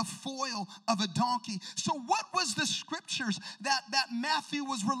colt, the foal of a donkey. So what was the scriptures that Matthew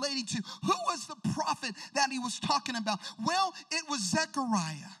was relating to? Who was the prophet that he was talking about? Well, it was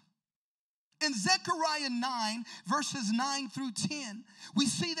Zechariah. In Zechariah 9, verses 9 through 10, we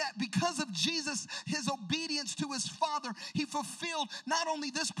see that because of Jesus, his obedience to his Father, he fulfilled not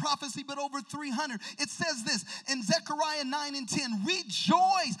only this prophecy, but over 300. It says this in Zechariah 9 and 10,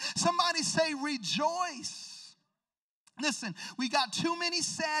 rejoice. Somebody say rejoice. Listen, we got too many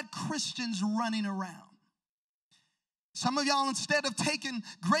sad Christians running around. Some of y'all, instead of taking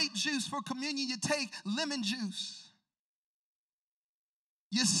grape juice for communion, you take lemon juice.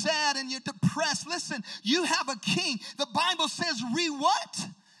 You're sad and you're depressed. Listen, you have a king. The Bible says, what?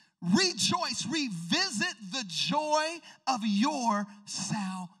 Rejoice. Revisit the joy of your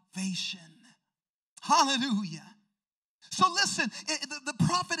salvation. Hallelujah. So listen, the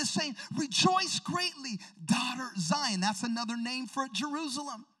prophet is saying, rejoice greatly, daughter Zion. That's another name for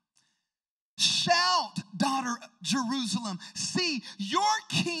Jerusalem. Shout, daughter Jerusalem. See, your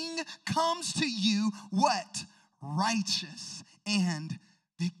king comes to you, what? Righteous and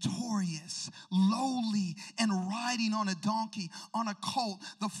victorious, lowly, and riding on a donkey, on a colt,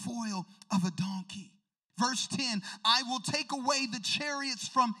 the foal of a donkey. Verse 10, I will take away the chariots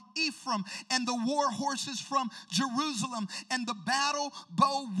from Ephraim and the war horses from Jerusalem, and the battle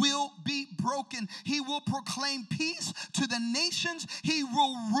bow will be broken. He will proclaim peace to the nations. He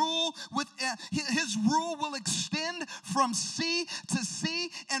will rule with, his rule will extend from sea to sea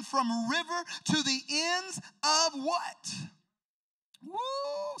and from river to the ends of what?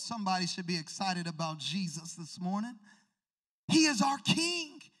 Woo! Somebody should be excited about Jesus this morning. He is our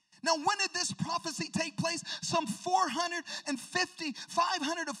King. Now, when did this prophecy take place? Some 500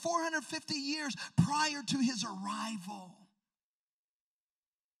 to 450 years prior to his arrival.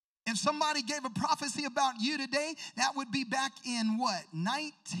 If somebody gave a prophecy about you today, that would be back in what?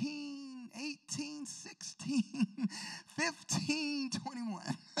 19, 18, 16, 15, 21.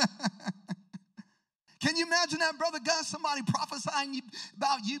 Can you imagine that, Brother Gus? Somebody prophesying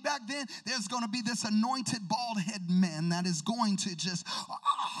about you back then? There's going to be this anointed bald-headed man that is going to just,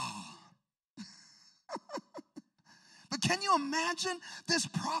 But can you imagine this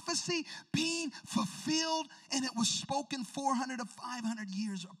prophecy being fulfilled? And it was spoken 400 to 500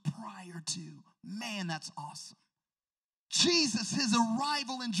 years prior to. Man, that's awesome. Jesus, his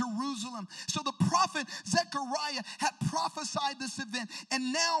arrival in Jerusalem. So the prophet Zechariah had prophesied this event,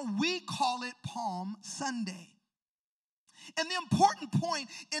 and now we call it Palm Sunday. And the important point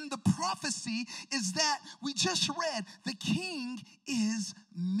in the prophecy is that we just read, the king is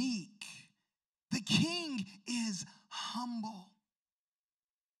meek. The king is humble.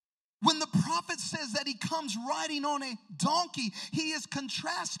 When the prophet says that he comes riding on a donkey, he is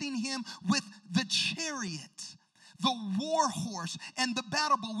contrasting him with the chariot, the war horse, and the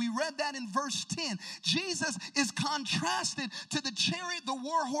battle bow. We read that in verse 10. Jesus is contrasted to the chariot, the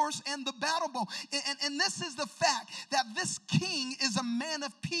war horse, and the battle bow. And this is the fact that this king is a man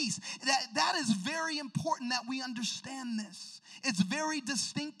of peace. That is very important that we understand this. It's very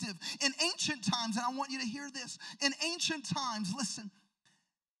distinctive. In ancient times, and I want you to hear this, in ancient times, listen,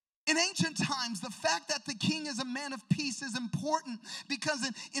 in ancient times, the fact that the king is a man of peace is important because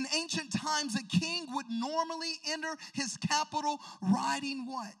in ancient times, a king would normally enter his capital riding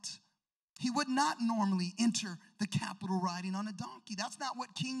what? He would not normally enter the capital riding on a donkey. That's not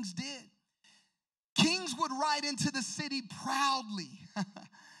what kings did. Kings would ride into the city proudly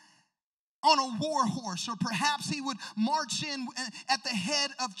on a war horse, or perhaps he would march in at the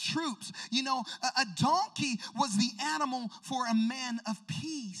head of troops. You know, a donkey was the animal for a man of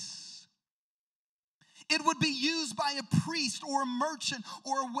peace. It would be used by a priest or a merchant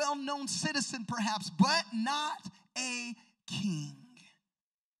or a well-known citizen perhaps, but not a king.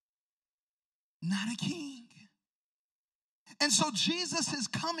 Not a king. And so Jesus is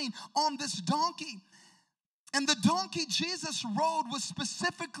coming on this donkey. And the donkey Jesus rode was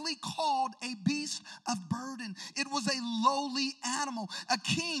specifically called a beast of burden. It was a lowly animal. A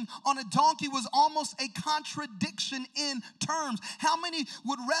king on a donkey was almost a contradiction in terms. How many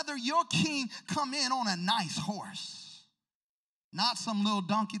would rather your king come in on a nice horse? Not some little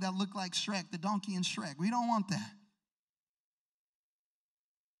donkey that looked like Shrek, the donkey in Shrek. We don't want that.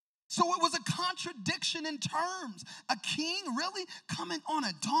 So it was a contradiction in terms. A king really coming on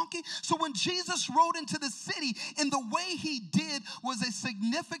a donkey? So when Jesus rode into the city, in the way he did was a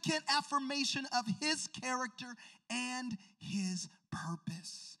significant affirmation of his character and his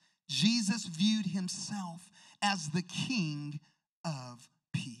purpose. Jesus viewed himself as the king of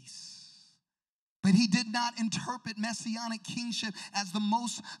peace. But he did not interpret messianic kingship as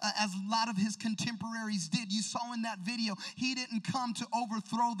as a lot of his contemporaries did. You saw in that video, he didn't come to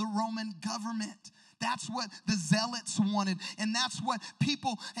overthrow the Roman government. That's what the zealots wanted. And that's what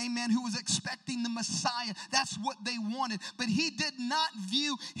people, amen, who was expecting the Messiah, that's what they wanted. But he did not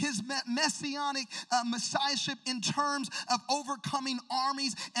view his messianic messiahship in terms of overcoming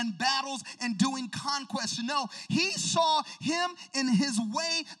armies and battles and doing conquests. No, he saw him in his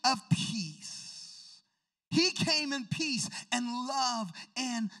way of peace. He came in peace and love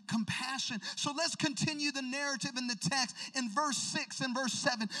and compassion. So let's continue the narrative in the text. In verse 6 and verse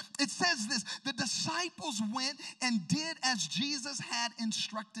 7, it says this: the disciples went and did as Jesus had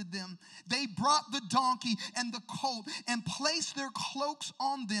instructed them. They brought the donkey and the colt and placed their cloaks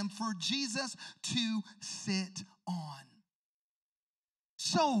on them for Jesus to sit on.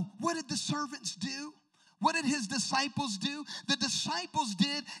 So what did the servants do? What did his disciples do? The disciples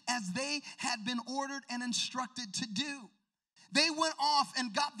did as they had been ordered and instructed to do. They went off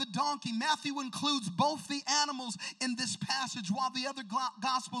and got the donkey. Matthew includes both the animals in this passage, while the other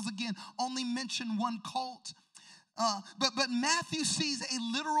gospels, again, only mention one colt. But Matthew sees a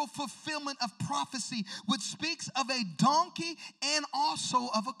literal fulfillment of prophecy, which speaks of a donkey and also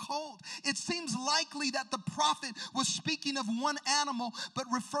of a colt. It seems likely that the prophet was speaking of one animal, but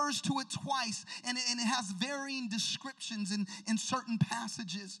refers to it twice, and it has varying descriptions in certain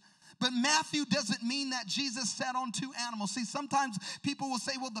passages. But Matthew doesn't mean that Jesus sat on two animals. See, sometimes people will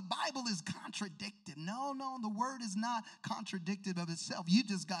say, well, the Bible is contradicted. No, the word is not contradicted of itself. You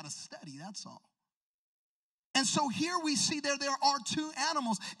just got to study, that's all. And so here we see there are two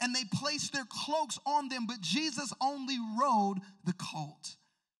animals, and they placed their cloaks on them, but Jesus only rode the colt.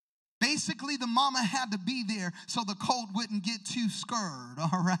 Basically, the mama had to be there so the colt wouldn't get too scared,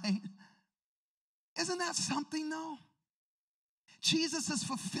 all right? Isn't that something, though? Jesus is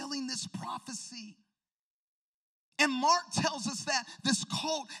fulfilling this prophecy. And Mark tells us that this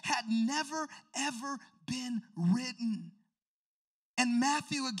colt had never, ever been ridden. And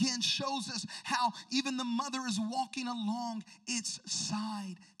Matthew again shows us how even the mother is walking along its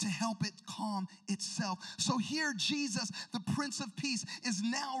side to help it calm itself. So here Jesus, the Prince of Peace, is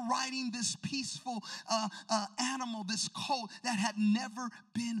now riding this peaceful animal, this colt that had never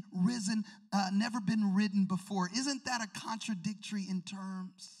been ridden before. Isn't that a contradictory in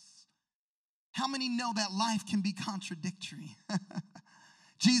terms? How many know that life can be contradictory?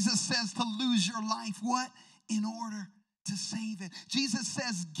 Jesus says to lose your life, what? In order to save it. Jesus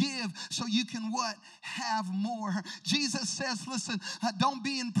says give so you can what? Have more. Jesus says, listen, don't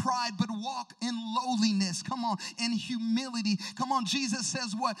be in pride, but walk in lowliness. Come on, in humility. Come on, Jesus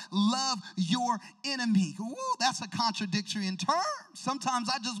says what? Love your enemy. Ooh, that's a contradictory in terms. Sometimes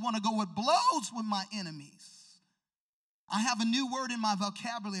I just want to go with blows with my enemies. I have a new word in my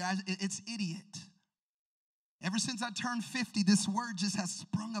vocabulary. It's idiot. Ever since I turned 50, this word just has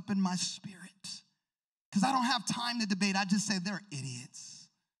sprung up in my spirit. Because I don't have time to debate. I just say they're idiots.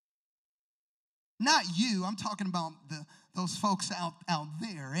 Not you. I'm talking about those folks out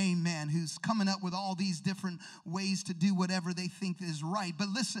there, amen, who's coming up with all these different ways to do whatever they think is right. But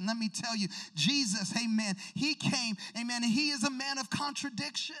listen, let me tell you, Jesus, amen, he came, amen, and he is a man of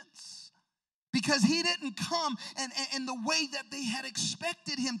contradictions. Because he didn't come in the way that they had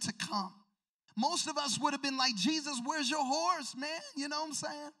expected him to come. Most of us would have been like, Jesus, where's your horse, man? You know what I'm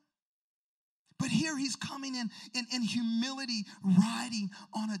saying? But here he's coming in humility, riding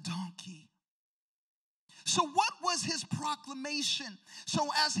on a donkey. So what was his proclamation? So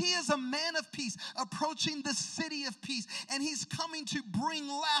as he is a man of peace, approaching the city of peace, and he's coming to bring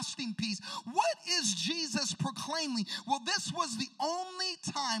lasting peace, what is Jesus proclaiming? Well, this was the only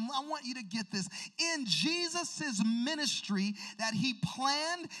time, I want you to get this, in Jesus' ministry that he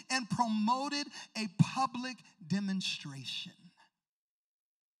planned and promoted a public demonstration.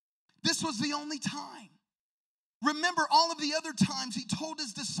 This was the only time. Remember, all of the other times he told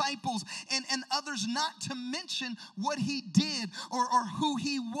his disciples and others not to mention what he did or who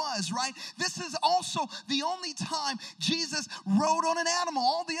he was, right? This is also the only time Jesus rode on an animal.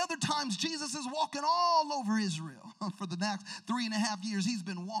 All the other times Jesus is walking all over Israel. For the next 3.5 years he's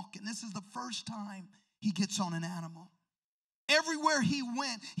been walking. This is the first time he gets on an animal. Everywhere he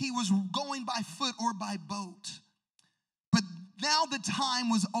went, he was going by foot or by boat. But now the time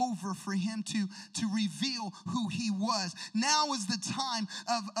was over for him to reveal who he was. Now is the time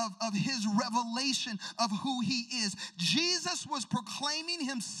of his revelation of who he is. Jesus was proclaiming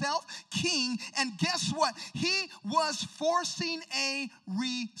himself king, and guess what? He was forcing a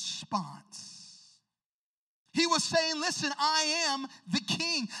response. He was saying, listen, I am the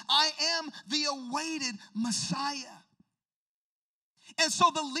king. I am the awaited Messiah. And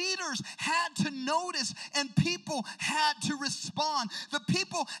so the leaders had to notice and people had to respond. The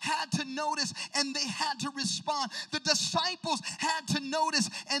people had to notice and they had to respond. The disciples had to notice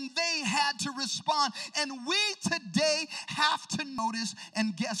and they had to respond. And we today have to notice,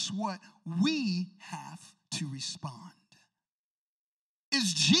 and guess what? We have to respond.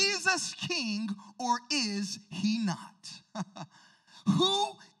 Is Jesus king or is he not?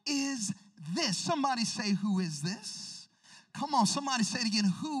 Who is this? Somebody say, who is this? Come on, somebody say it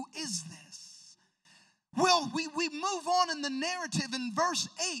again. Who is this? Well, we move on in the narrative in verse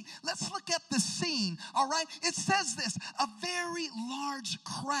 8. Let's look at the scene, all right? It says this: a very large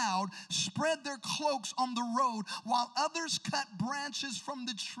crowd spread their cloaks on the road while others cut branches from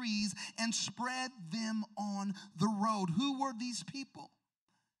the trees and spread them on the road. Who were these people?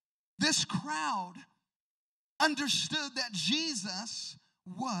 This crowd understood that Jesus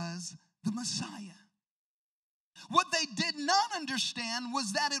was the Messiah. What they did not understand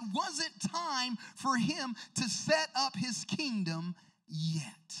was that it wasn't time for him to set up his kingdom yet.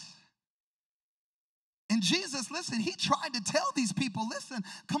 And Jesus, listen, he tried to tell these people, listen,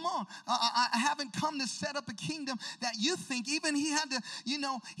 come on, I haven't come to set up a kingdom that you think. Even he had to,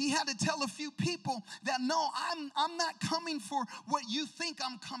 he had to tell a few people that, no, I'm not coming for what you think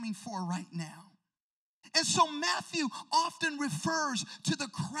I'm coming for right now. And so Matthew often refers to the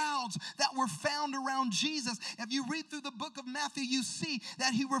crowds that were found around Jesus. If you read through the book of Matthew, you see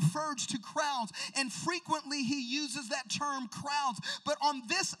that he refers to crowds. And frequently he uses that term crowds. But on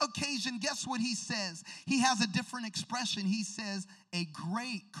this occasion, guess what he says? He has a different expression. He says a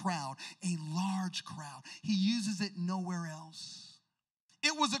great crowd, a large crowd. He uses it nowhere else.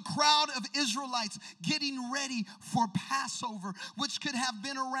 It was a crowd of Israelites getting ready for Passover, which could have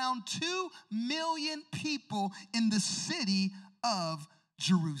been around 2 million people in the city of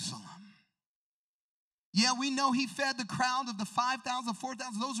Jerusalem. Yeah, we know he fed the crowd of the 5,000,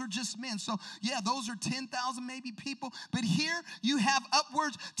 4,000. Those are just men. So, yeah, those are 10,000 maybe people. But here you have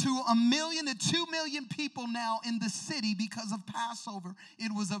upwards to 1 million to 2 million people now in the city because of Passover.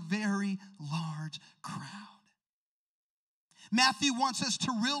 It was a very large crowd. Matthew wants us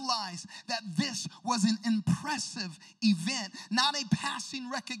to realize that this was an impressive event, not a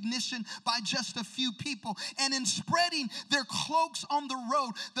passing recognition by just a few people. And in spreading their cloaks on the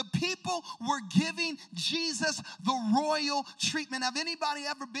road, the people were giving Jesus the royal treatment. Have anybody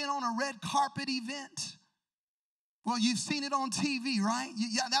ever been on a red carpet event? Well, you've seen it on TV, right?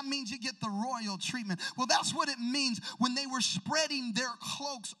 Yeah, that means you get the royal treatment. Well, that's what it means when they were spreading their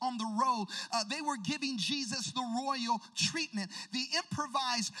cloaks on the road. They were giving Jesus the royal treatment. The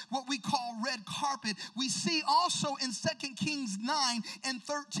improvised, what we call red carpet, we see also in 2 Kings 9 and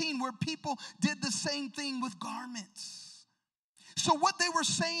 13 where people did the same thing with garments. So what they were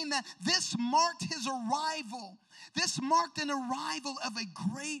saying that this marked his arrival. This marked an arrival of a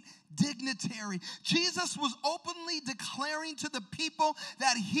great dignitary. Jesus was openly declaring to the people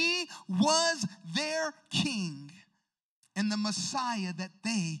that he was their king and the Messiah that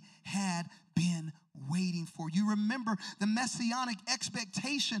they had been waiting for. You remember the messianic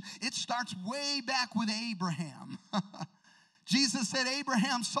expectation, it starts way back with Abraham. Jesus said,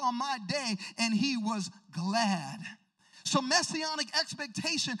 Abraham saw my day and he was glad. So messianic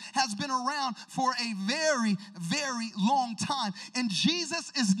expectation has been around for a very, very long time. And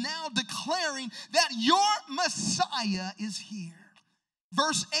Jesus is now declaring that your Messiah is here.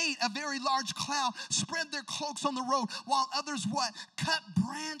 Verse 8, a very large cloud spread their cloaks on the road, while others what? Cut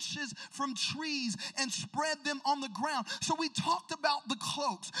branches from trees and spread them on the ground. So we talked about the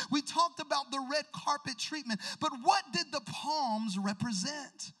cloaks. We talked about the red carpet treatment. But what did the palms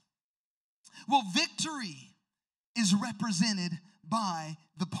represent? Well, victory is represented by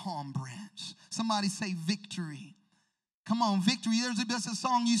the palm branch. Somebody say victory. Come on, victory. There's a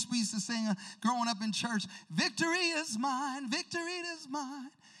song you used to sing growing up in church. Victory is mine, victory is mine,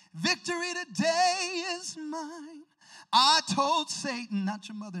 victory today is mine. I told Satan, not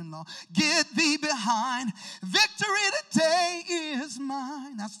your mother-in-law, get thee behind. Victory today is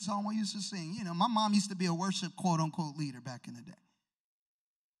mine. That's the song I used to sing. You know, my mom used to be a worship quote-unquote leader back in the day.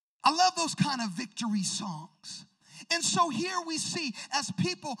 I love those kind of victory songs. And so here we see as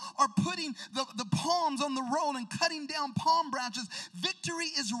people are putting the palms on the road and cutting down palm branches, victory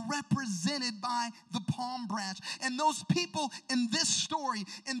is represented by the palm branch. And those people in this story,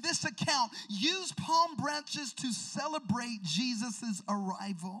 in this account, use palm branches to celebrate Jesus'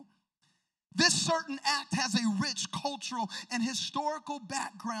 arrival. This certain act has a rich cultural and historical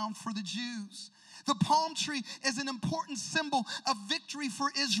background for the Jews. The palm tree is an important symbol of victory for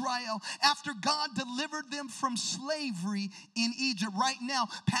Israel after God delivered them from slavery in Egypt. Right now,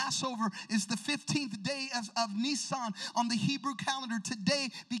 Passover is the 15th day of Nisan on the Hebrew calendar. Today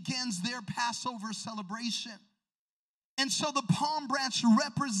begins their Passover celebration. And so the palm branch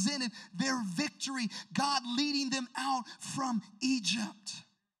represented their victory, God leading them out from Egypt.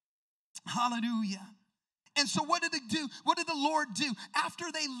 Hallelujah. And so what did it do? What did the Lord do? After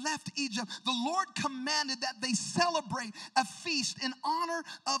they left Egypt, the Lord commanded that they celebrate a feast in honor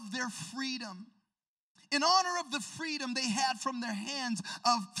of their freedom. In honor of the freedom they had from their hands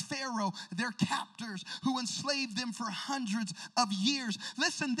of Pharaoh, their captors, who enslaved them for hundreds of years.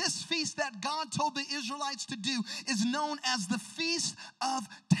 Listen, this feast that God told the Israelites to do is known as the Feast of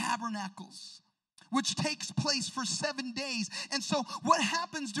Tabernacles, which takes place for 7 days. And so what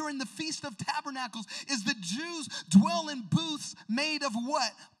happens during the Feast of Tabernacles is the Jews dwell in booths made of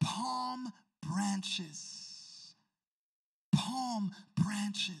what? Palm branches. Palm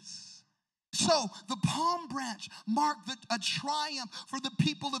branches. So the palm branch marked a triumph for the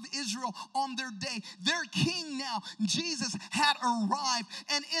people of Israel on their day. Their king now, Jesus, had arrived.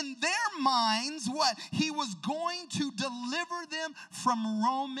 And in their minds, what? He was going to deliver them from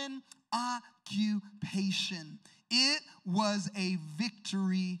Roman occupation. It was a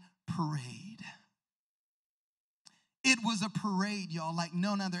victory parade. It was a parade, y'all, like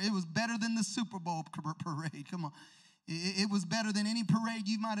no other. It was better than the Super Bowl parade. Come on. It was better than any parade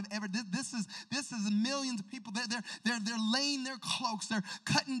you might have ever. This is millions of people. They're laying their cloaks. They're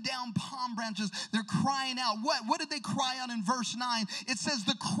cutting down palm branches. They're crying out. What did they cry out in verse 9? It says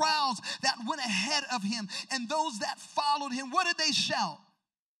the crowds that went ahead of him and those that followed him. What did they shout?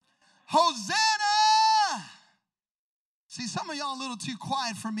 Hosanna! See, some of y'all a little too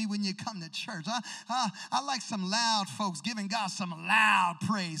quiet for me when you come to church. I like some loud folks giving God some loud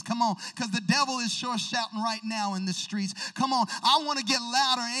praise. Come on, because the devil is sure shouting right now in the streets. Come on, I want to get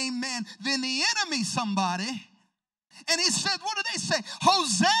louder, amen, than the enemy, somebody. And he said, what do they say?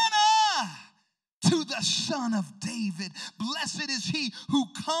 Hosanna to the Son of David. Blessed is he who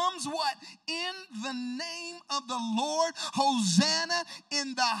comes, what? In the name of the Lord. Hosanna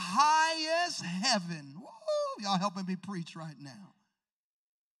in the highest heaven. Woo, y'all helping me preach right now.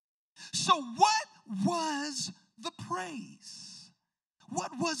 So what was the praise?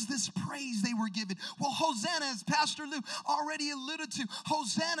 What was this praise they were given? Well, Hosanna, as Pastor Lou already alluded to,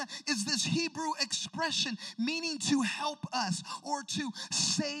 Hosanna is this Hebrew expression meaning to help us or to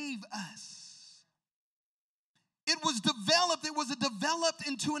save us. It was developed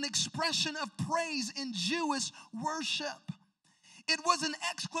into an expression of praise in Jewish worship. It was an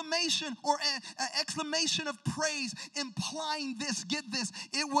exclamation or an exclamation of praise implying this, get this,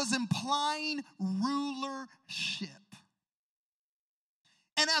 it was implying rulership.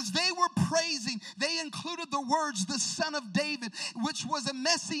 And as they were praising, they included the words, the Son of David, which was a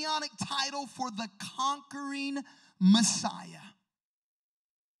messianic title for the conquering Messiah.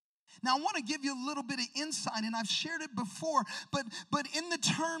 Now, I want to give you a little bit of insight, and I've shared it before, but in the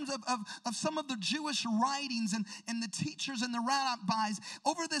terms of some of the Jewish writings and the teachers and the rabbis,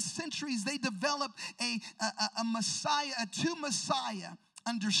 over the centuries, they developed a Messiah, a two Messiah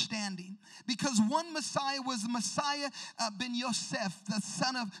understanding. Because one Messiah was Messiah ben Yosef, the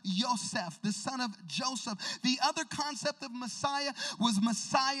son of Yosef, the son of Joseph. The other concept of Messiah was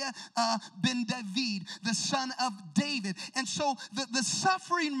Messiah ben David, the son of David. And so the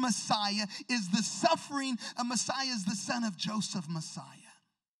suffering Messiah is the son of Joseph Messiah.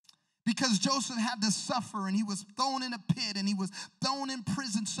 Because Joseph had to suffer and he was thrown in a pit and he was thrown in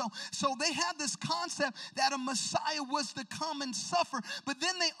prison. So they had this concept that a Messiah was to come and suffer. But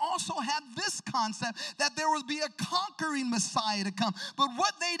then they also had this concept that there would be a conquering Messiah to come. But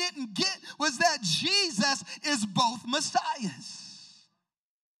what they didn't get was that Jesus is both Messiahs.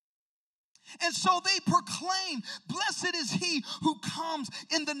 And so they proclaimed, blessed is he who comes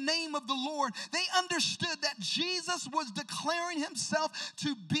in the name of the Lord. They understood that Jesus was declaring himself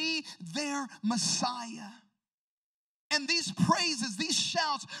to be their Messiah. And these praises, these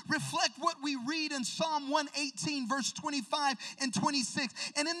shouts reflect what we read in Psalm 118, verse 25 and 26.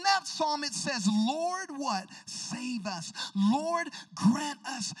 And in that psalm it says, Lord, what? Save us. Lord, grant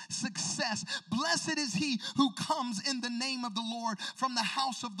us success. Blessed is he who comes in the name of the Lord. From the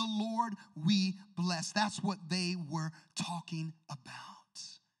house of the Lord we bless. That's what they were talking about.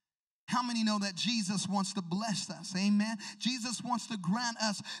 How many know that Jesus wants to bless us? Amen. Jesus wants to grant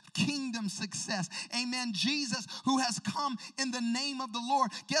us kingdom success. Amen. Jesus, who has come in the name of the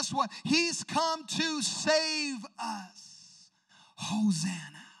Lord, guess what? He's come to save us. Hosanna.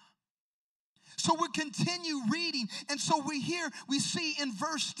 So we continue reading. And so we see in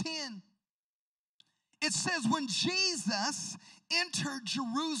verse 10, it says, when Jesus entered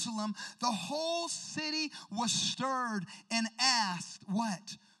Jerusalem, the whole city was stirred and asked,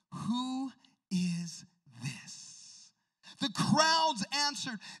 what? Who is this? The crowds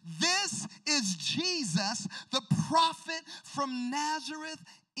answered, this is Jesus, the prophet from Nazareth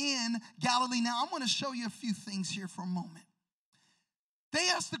in Galilee. Now, I'm going to show you a few things here for a moment. They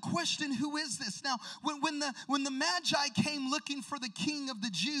asked the question, who is this? Now, when the Magi came looking for the king of the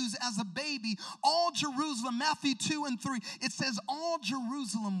Jews as a baby, all Jerusalem, Matthew 2 and 3, it says all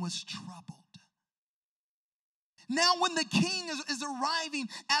Jerusalem was troubled. Now when the king is arriving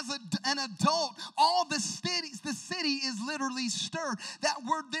as an adult, all the city is literally stirred. That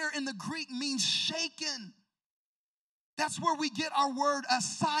word there in the Greek means shaken. That's where we get our word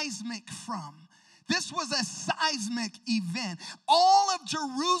seismic from. This was a seismic event. All of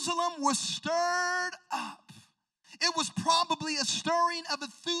Jerusalem was stirred up. It was probably a stirring of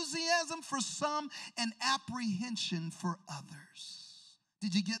enthusiasm for some and apprehension for others.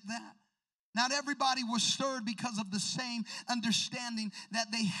 Did you get that? Not everybody was stirred because of the same understanding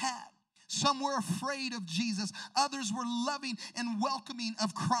that they had. Some were afraid of Jesus. Others were loving and welcoming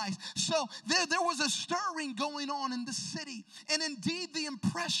of Christ. So there was a stirring going on in the city. And indeed, the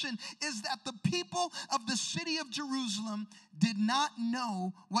impression is that the people of the city of Jerusalem did not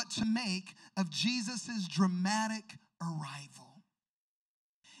know what to make of Jesus' dramatic arrival.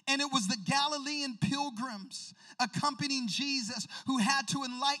 And it was the Galilean pilgrims accompanying Jesus who had to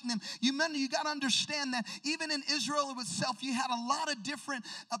enlighten him. You got to understand that even in Israel itself, you had a lot of different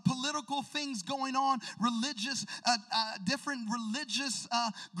political things going on, different religious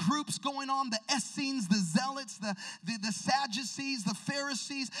groups going on, the Essenes, the Zealots, the Sadducees, the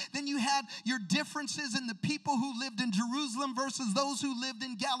Pharisees. Then you had your differences in the people who lived in Jerusalem versus those who lived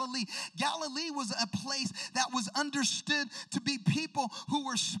in Galilee. Galilee was a place that was understood to be people who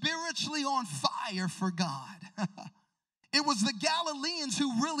were spiritually on fire for God. It was the Galileans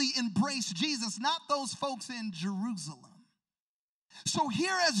who really embraced Jesus, not those folks in Jerusalem. So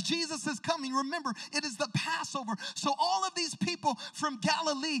here as Jesus is coming, remember, it is the Passover. So all of these people from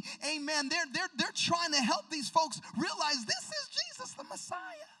Galilee, amen, they're trying to help these folks realize this is Jesus the Messiah.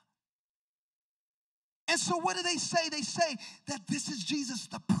 And so what do they say? They say that this is Jesus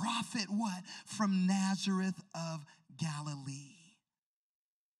the prophet, what? From Nazareth of Galilee.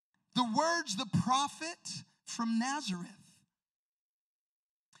 The words, the prophet from Nazareth,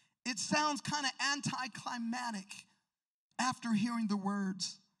 it sounds kind of anticlimactic after hearing the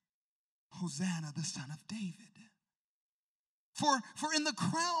words, Hosanna, the son of David. For in the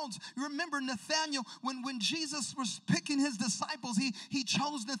crowds, you remember Nathanael, when Jesus was picking his disciples, he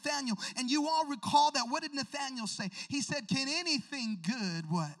chose Nathanael. And you all recall that. What did Nathanael say? He said, can anything good,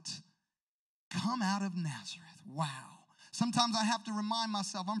 what? Come out of Nazareth. Wow. Sometimes I have to remind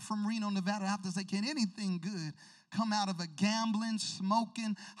myself, I'm from Reno, Nevada. I have to say, can anything good come out of a gambling,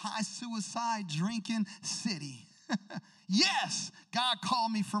 smoking, high suicide, drinking city? Yes, God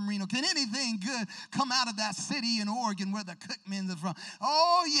called me from Reno. Can anything good come out of that city in Oregon where the Cookmans are from?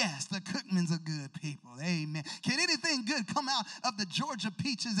 Oh, yes, the Cookmans are good people. Amen. Can anything good come out of the Georgia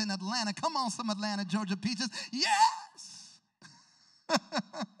Peaches in Atlanta? Come on, some Atlanta, Georgia Peaches. Yes.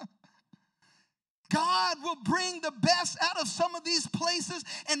 God will bring the best out of some of these places.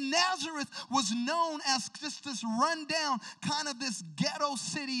 And Nazareth was known as just this rundown, kind of this ghetto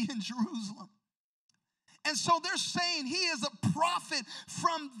city in Jerusalem. And so they're saying he is a prophet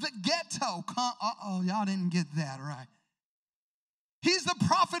from the ghetto. Uh-oh, y'all didn't get that right. He's the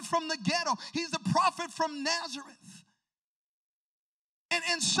prophet from the ghetto. He's the prophet from Nazareth.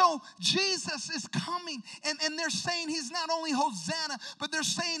 And so Jesus is coming, and they're saying he's not only Hosanna, but they're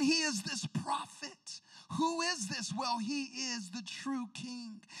saying he is this prophet. Who is this? Well, he is the true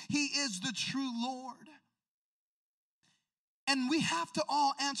king. He is the true Lord. And we have to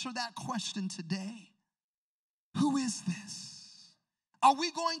all answer that question today. Who is this? Are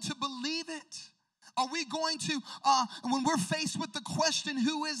we going to believe it? Are we going to, when we're faced with the question,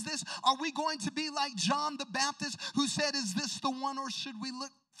 who is this? Are we going to be like John the Baptist who said, is this the one, or should we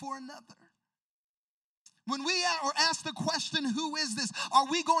look for another? When we are asked the question, who is this? Are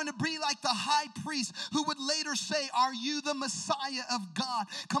we going to be like the high priest who would later say, are you the Messiah of God?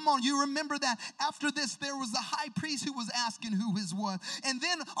 Come on, you remember that after this, there was the high priest who was asking who his was. And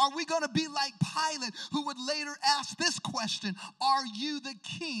then are we going to be like Pilate who would later ask this question, are you the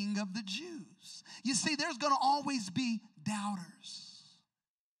king of the Jews? You see, there's going to always be doubters.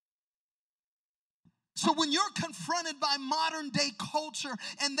 So when you're confronted by modern day culture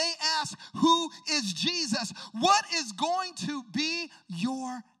and they ask, who is Jesus? What is going to be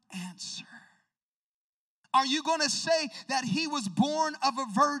your answer? Are you going to say that he was born of a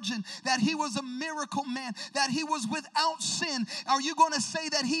virgin, that he was a miracle man, that he was without sin? Are you going to say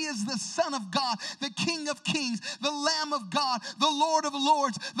that he is the Son of God, the King of Kings, the Lamb of God, the Lord of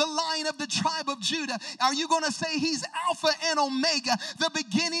Lords, the Lion of the tribe of Judah? Are you going to say he's Alpha and Omega, the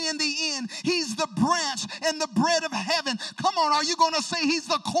beginning and the end? He's the branch and the bread of heaven. Come on, are you going to say he's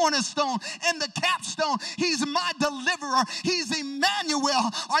the cornerstone and the capstone? He's my deliverer. He's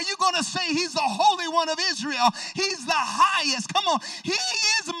Emmanuel. Are you going to say he's the Holy One of Israel? He's the highest. Come on. He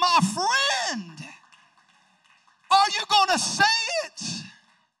is my friend. Are you going to say it?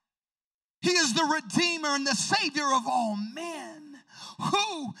 He is the Redeemer and the Savior of all men.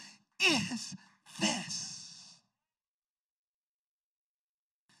 Who is this?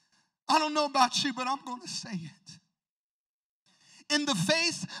 I don't know about you, but I'm going to say it. In the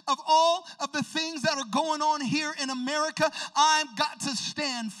face of all of the things that are going on here in America, I've got to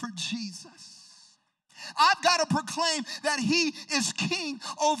stand for Jesus. I've got to proclaim that he is king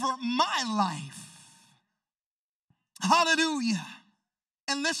over my life. Hallelujah.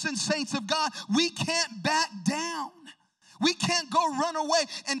 And listen, saints of God, we can't back down. We can't go run away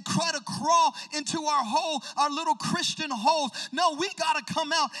and try to crawl into our little Christian holes. No, we got to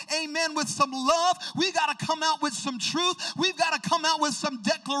come out, amen, with some love. We got to come out with some truth. We've got to come out with some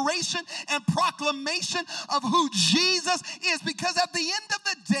declaration and proclamation of who Jesus is, because at the end of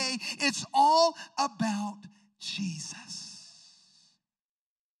the day, it's all about Jesus.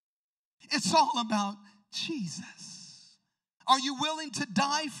 It's all about Jesus. Are you willing to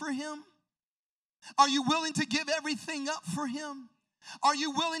die for him? Are you willing to give everything up for him? Are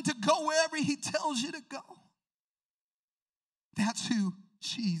you willing to go wherever he tells you to go? That's who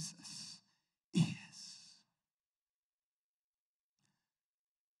Jesus is.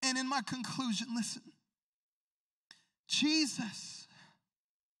 And in my conclusion, listen, Jesus,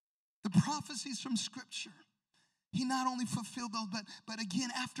 the prophecies from Scripture, he not only fulfilled those, but again,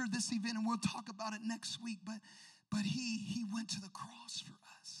 after this event, and we'll talk about it next week, but he went to the cross for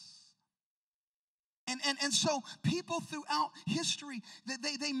us. And so people throughout history,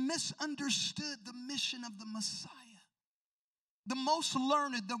 they misunderstood the mission of the Messiah. The most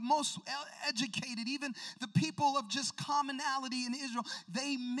learned, the most educated, even the people of just commonality in Israel,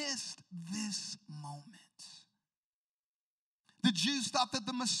 they missed this moment. The Jews thought that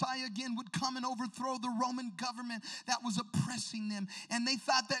the Messiah again would come and overthrow the Roman government that was oppressing them. And they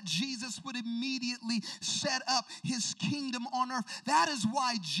thought that Jesus would immediately set up his kingdom on earth. That is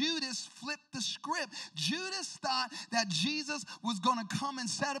why Judas flipped the script. Judas thought that Jesus was going to come and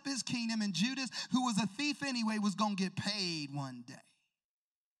set up his kingdom, and Judas, who was a thief anyway, was going to get paid one day.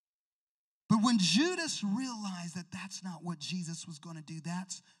 But when Judas realized that that's not what Jesus was going to do,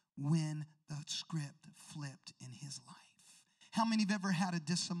 that's when the script flipped in his life. How many have ever had a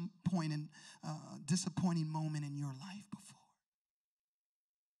disappointing moment in your life before?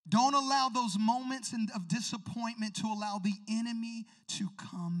 Don't allow those moments of disappointment to allow the enemy to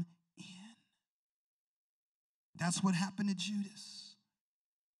come in. That's what happened to Judas.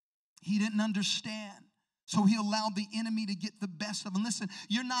 He didn't understand, so he allowed the enemy to get the best of him. Listen,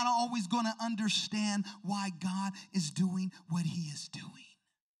 you're not always going to understand why God is doing what he is doing.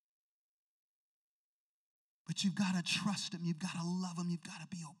 But you've got to trust him. You've got to love him. You've got to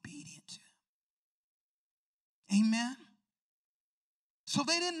be obedient to him. Amen? So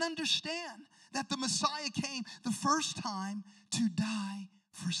they didn't understand that the Messiah came the first time to die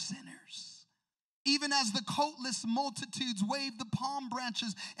for sinners. Even as the coatless multitudes waved the palm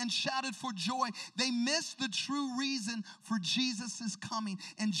branches and shouted for joy, they missed the true reason for Jesus' coming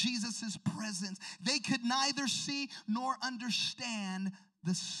and Jesus' presence. They could neither see nor understand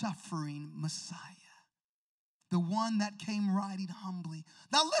the suffering Messiah, the one that came riding humbly.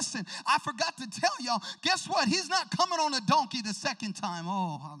 Now listen, I forgot to tell y'all, guess what? He's not coming on a donkey the second time.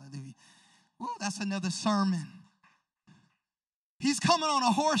 Oh, hallelujah. Woo, that's another sermon. He's coming on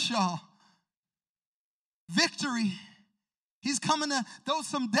a horse, y'all. Victory. He's coming to throw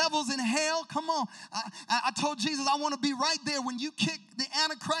some devils in hell. Come on. I told Jesus I want to be right there when you kick the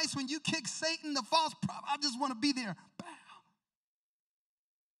Antichrist, when you kick Satan, the false prophet. I just want to be there. Bow.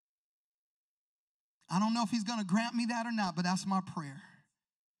 I don't know if he's going to grant me that or not, but that's my prayer.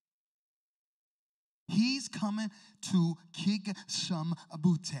 He's coming to kick some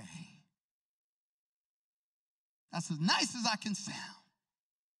booty. That's as nice as I can sound.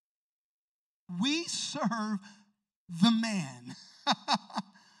 We serve the man.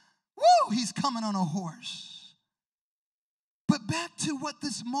 Woo, he's coming on a horse. But back to what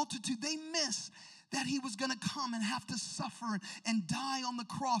this multitude, they missed that he was going to come and have to suffer and die on the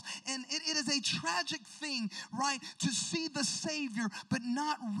cross. And it is a tragic thing, right, to see the Savior but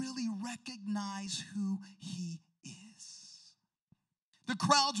not really recognize who he is. The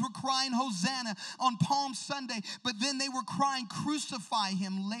crowds were crying Hosanna on Palm Sunday, but then they were crying crucify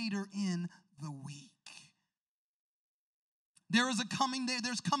him later in the week. There's coming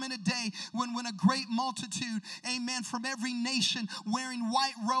a day when a great multitude, amen, from every nation wearing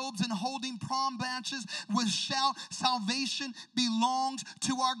white robes and holding palm branches will shout, salvation belongs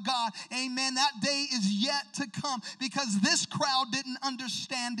to our God. Amen. That day is yet to come because this crowd didn't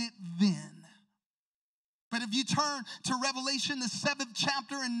understand it then. But if you turn to Revelation, the 7th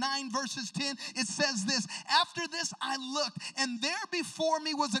chapter and 9 verses 10, it says this: after this I looked, and there before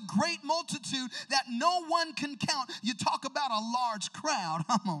me was a great multitude that no one can count. You talk about a large crowd.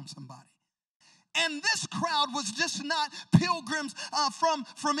 Come on, somebody. And this crowd was just not pilgrims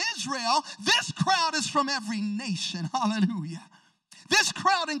from Israel. This crowd is from every nation. Hallelujah. This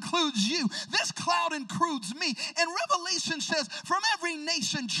crowd includes you. This cloud includes me. And Revelation says, from every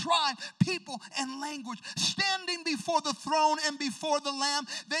nation, tribe, people, and language, standing before the throne and before the Lamb,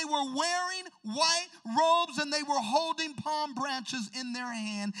 they were wearing white robes and they were holding palm branches in their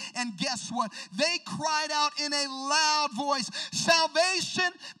hand. And guess what? They cried out in a loud voice,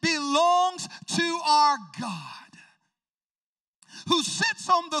 salvation belongs to our God, who sits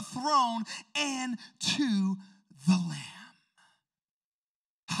on the throne, and to the Lamb.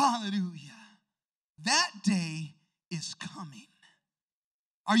 Hallelujah. That day is coming.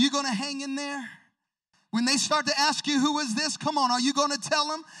 Are you going to hang in there? When they start to ask you, who is this? Come on, are you going to tell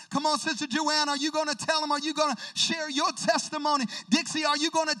them? Come on, Sister Joanne, are you going to tell them? Are you going to share your testimony? Dixie, are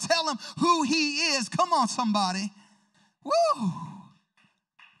you going to tell them who he is? Come on, somebody. Woo!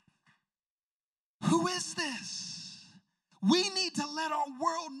 Who is this? We need to let our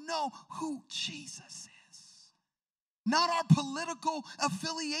world know who Jesus is. Not our political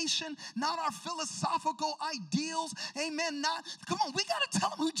affiliation, not our philosophical ideals. Amen. Come on, we got to tell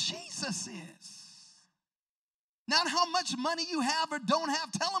them who Jesus is. Not how much money you have or don't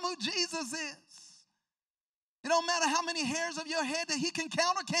have. Tell them who Jesus is. It don't matter how many hairs of your head that he can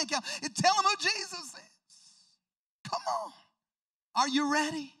count or can't count. Tell them who Jesus is. Come on. Are you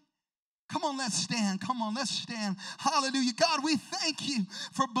ready? Come on, let's stand. Come on, let's stand. Hallelujah. God, we thank you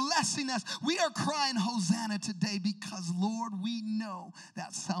for blessing us. We are crying Hosanna today because, Lord, we know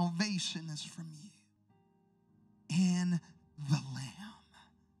that salvation is from you and the Lamb.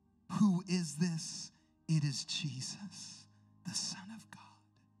 Who is this? It is Jesus, the Son of God.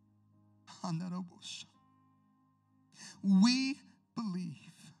 We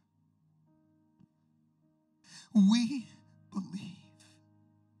believe. We believe.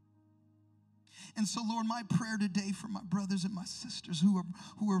 And so, Lord, my prayer today for my brothers and my sisters who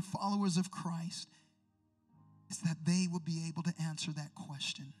are followers of Christ is that they will be able to answer that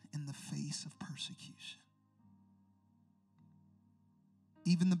question in the face of persecution.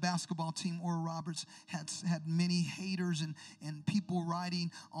 Even the basketball team, Oral Roberts, had many haters and people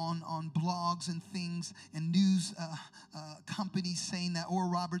writing on blogs and things and news companies saying that Oral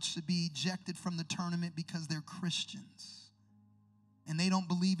Roberts should be ejected from the tournament because they're Christians. And they don't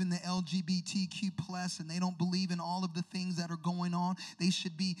believe in the LGBTQ plus, and they don't believe in all of the things that are going on. They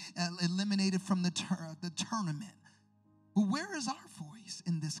should be eliminated from the tournament. Well, where is our voice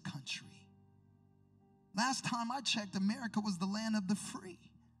in this country? Last time I checked, America was the land of the free.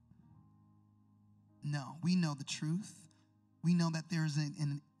 No, we know the truth. We know that there's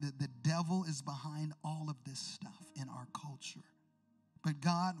the devil is behind all of this stuff in our culture. But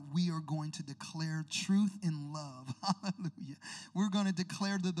God, we are going to declare truth in love. Hallelujah. We're going to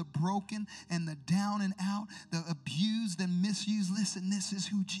declare to the broken and the down and out, the abused and misused. Listen, this is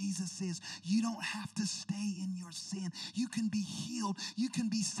who Jesus is. You don't have to stay in your sin. You can be healed. You can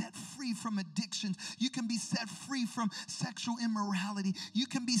be set free from addictions. You can be set free from sexual immorality. You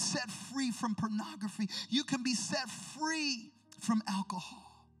can be set free from pornography. You can be set free from alcohol.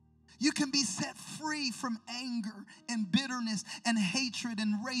 You can be set free from anger and bitterness and hatred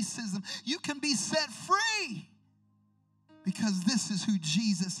and racism. You can be set free because this is who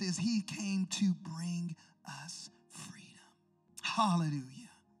Jesus is. He came to bring us freedom. Hallelujah.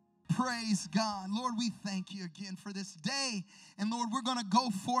 Praise God. Lord, we thank you again for this day. And Lord, we're going to go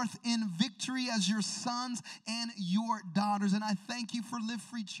forth in victory as your sons and your daughters. And I thank you for Live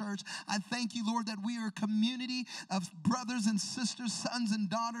Free Church. I thank you, Lord, that we are a community of brothers and sisters, sons and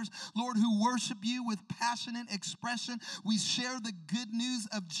daughters, Lord, who worship you with passionate expression. We share the good news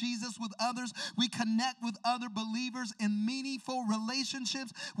of Jesus with others. We connect with other believers in meaningful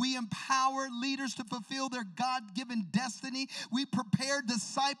relationships. We empower leaders to fulfill their God-given destiny. We prepare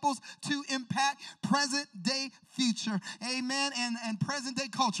disciples to impact present day future. Amen. And present day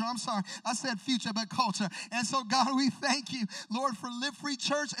culture. I'm sorry. I said future, but culture. And so, God, we thank you, Lord, for Live Free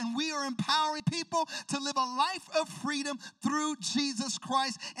Church. And we are empowering people to live a life of freedom through Jesus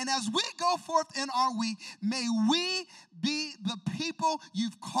Christ. And as we go forth in our week, may we be the people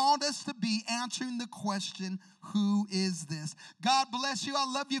you've called us to be, answering the question, who is this? God bless you. I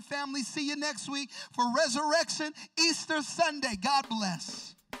love you, family. See you next week for Resurrection Easter Sunday. God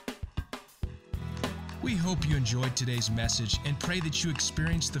bless. We hope you enjoyed today's message and pray that you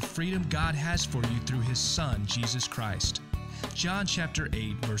experience the freedom God has for you through His Son, Jesus Christ. John chapter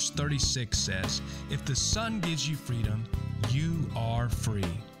 8, verse 36 says, "If the Son gives you freedom, you are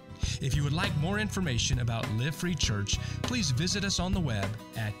free." If you would like more information about Live Free Church, please visit us on the web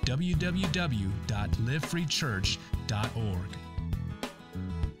at www.livefreechurch.org.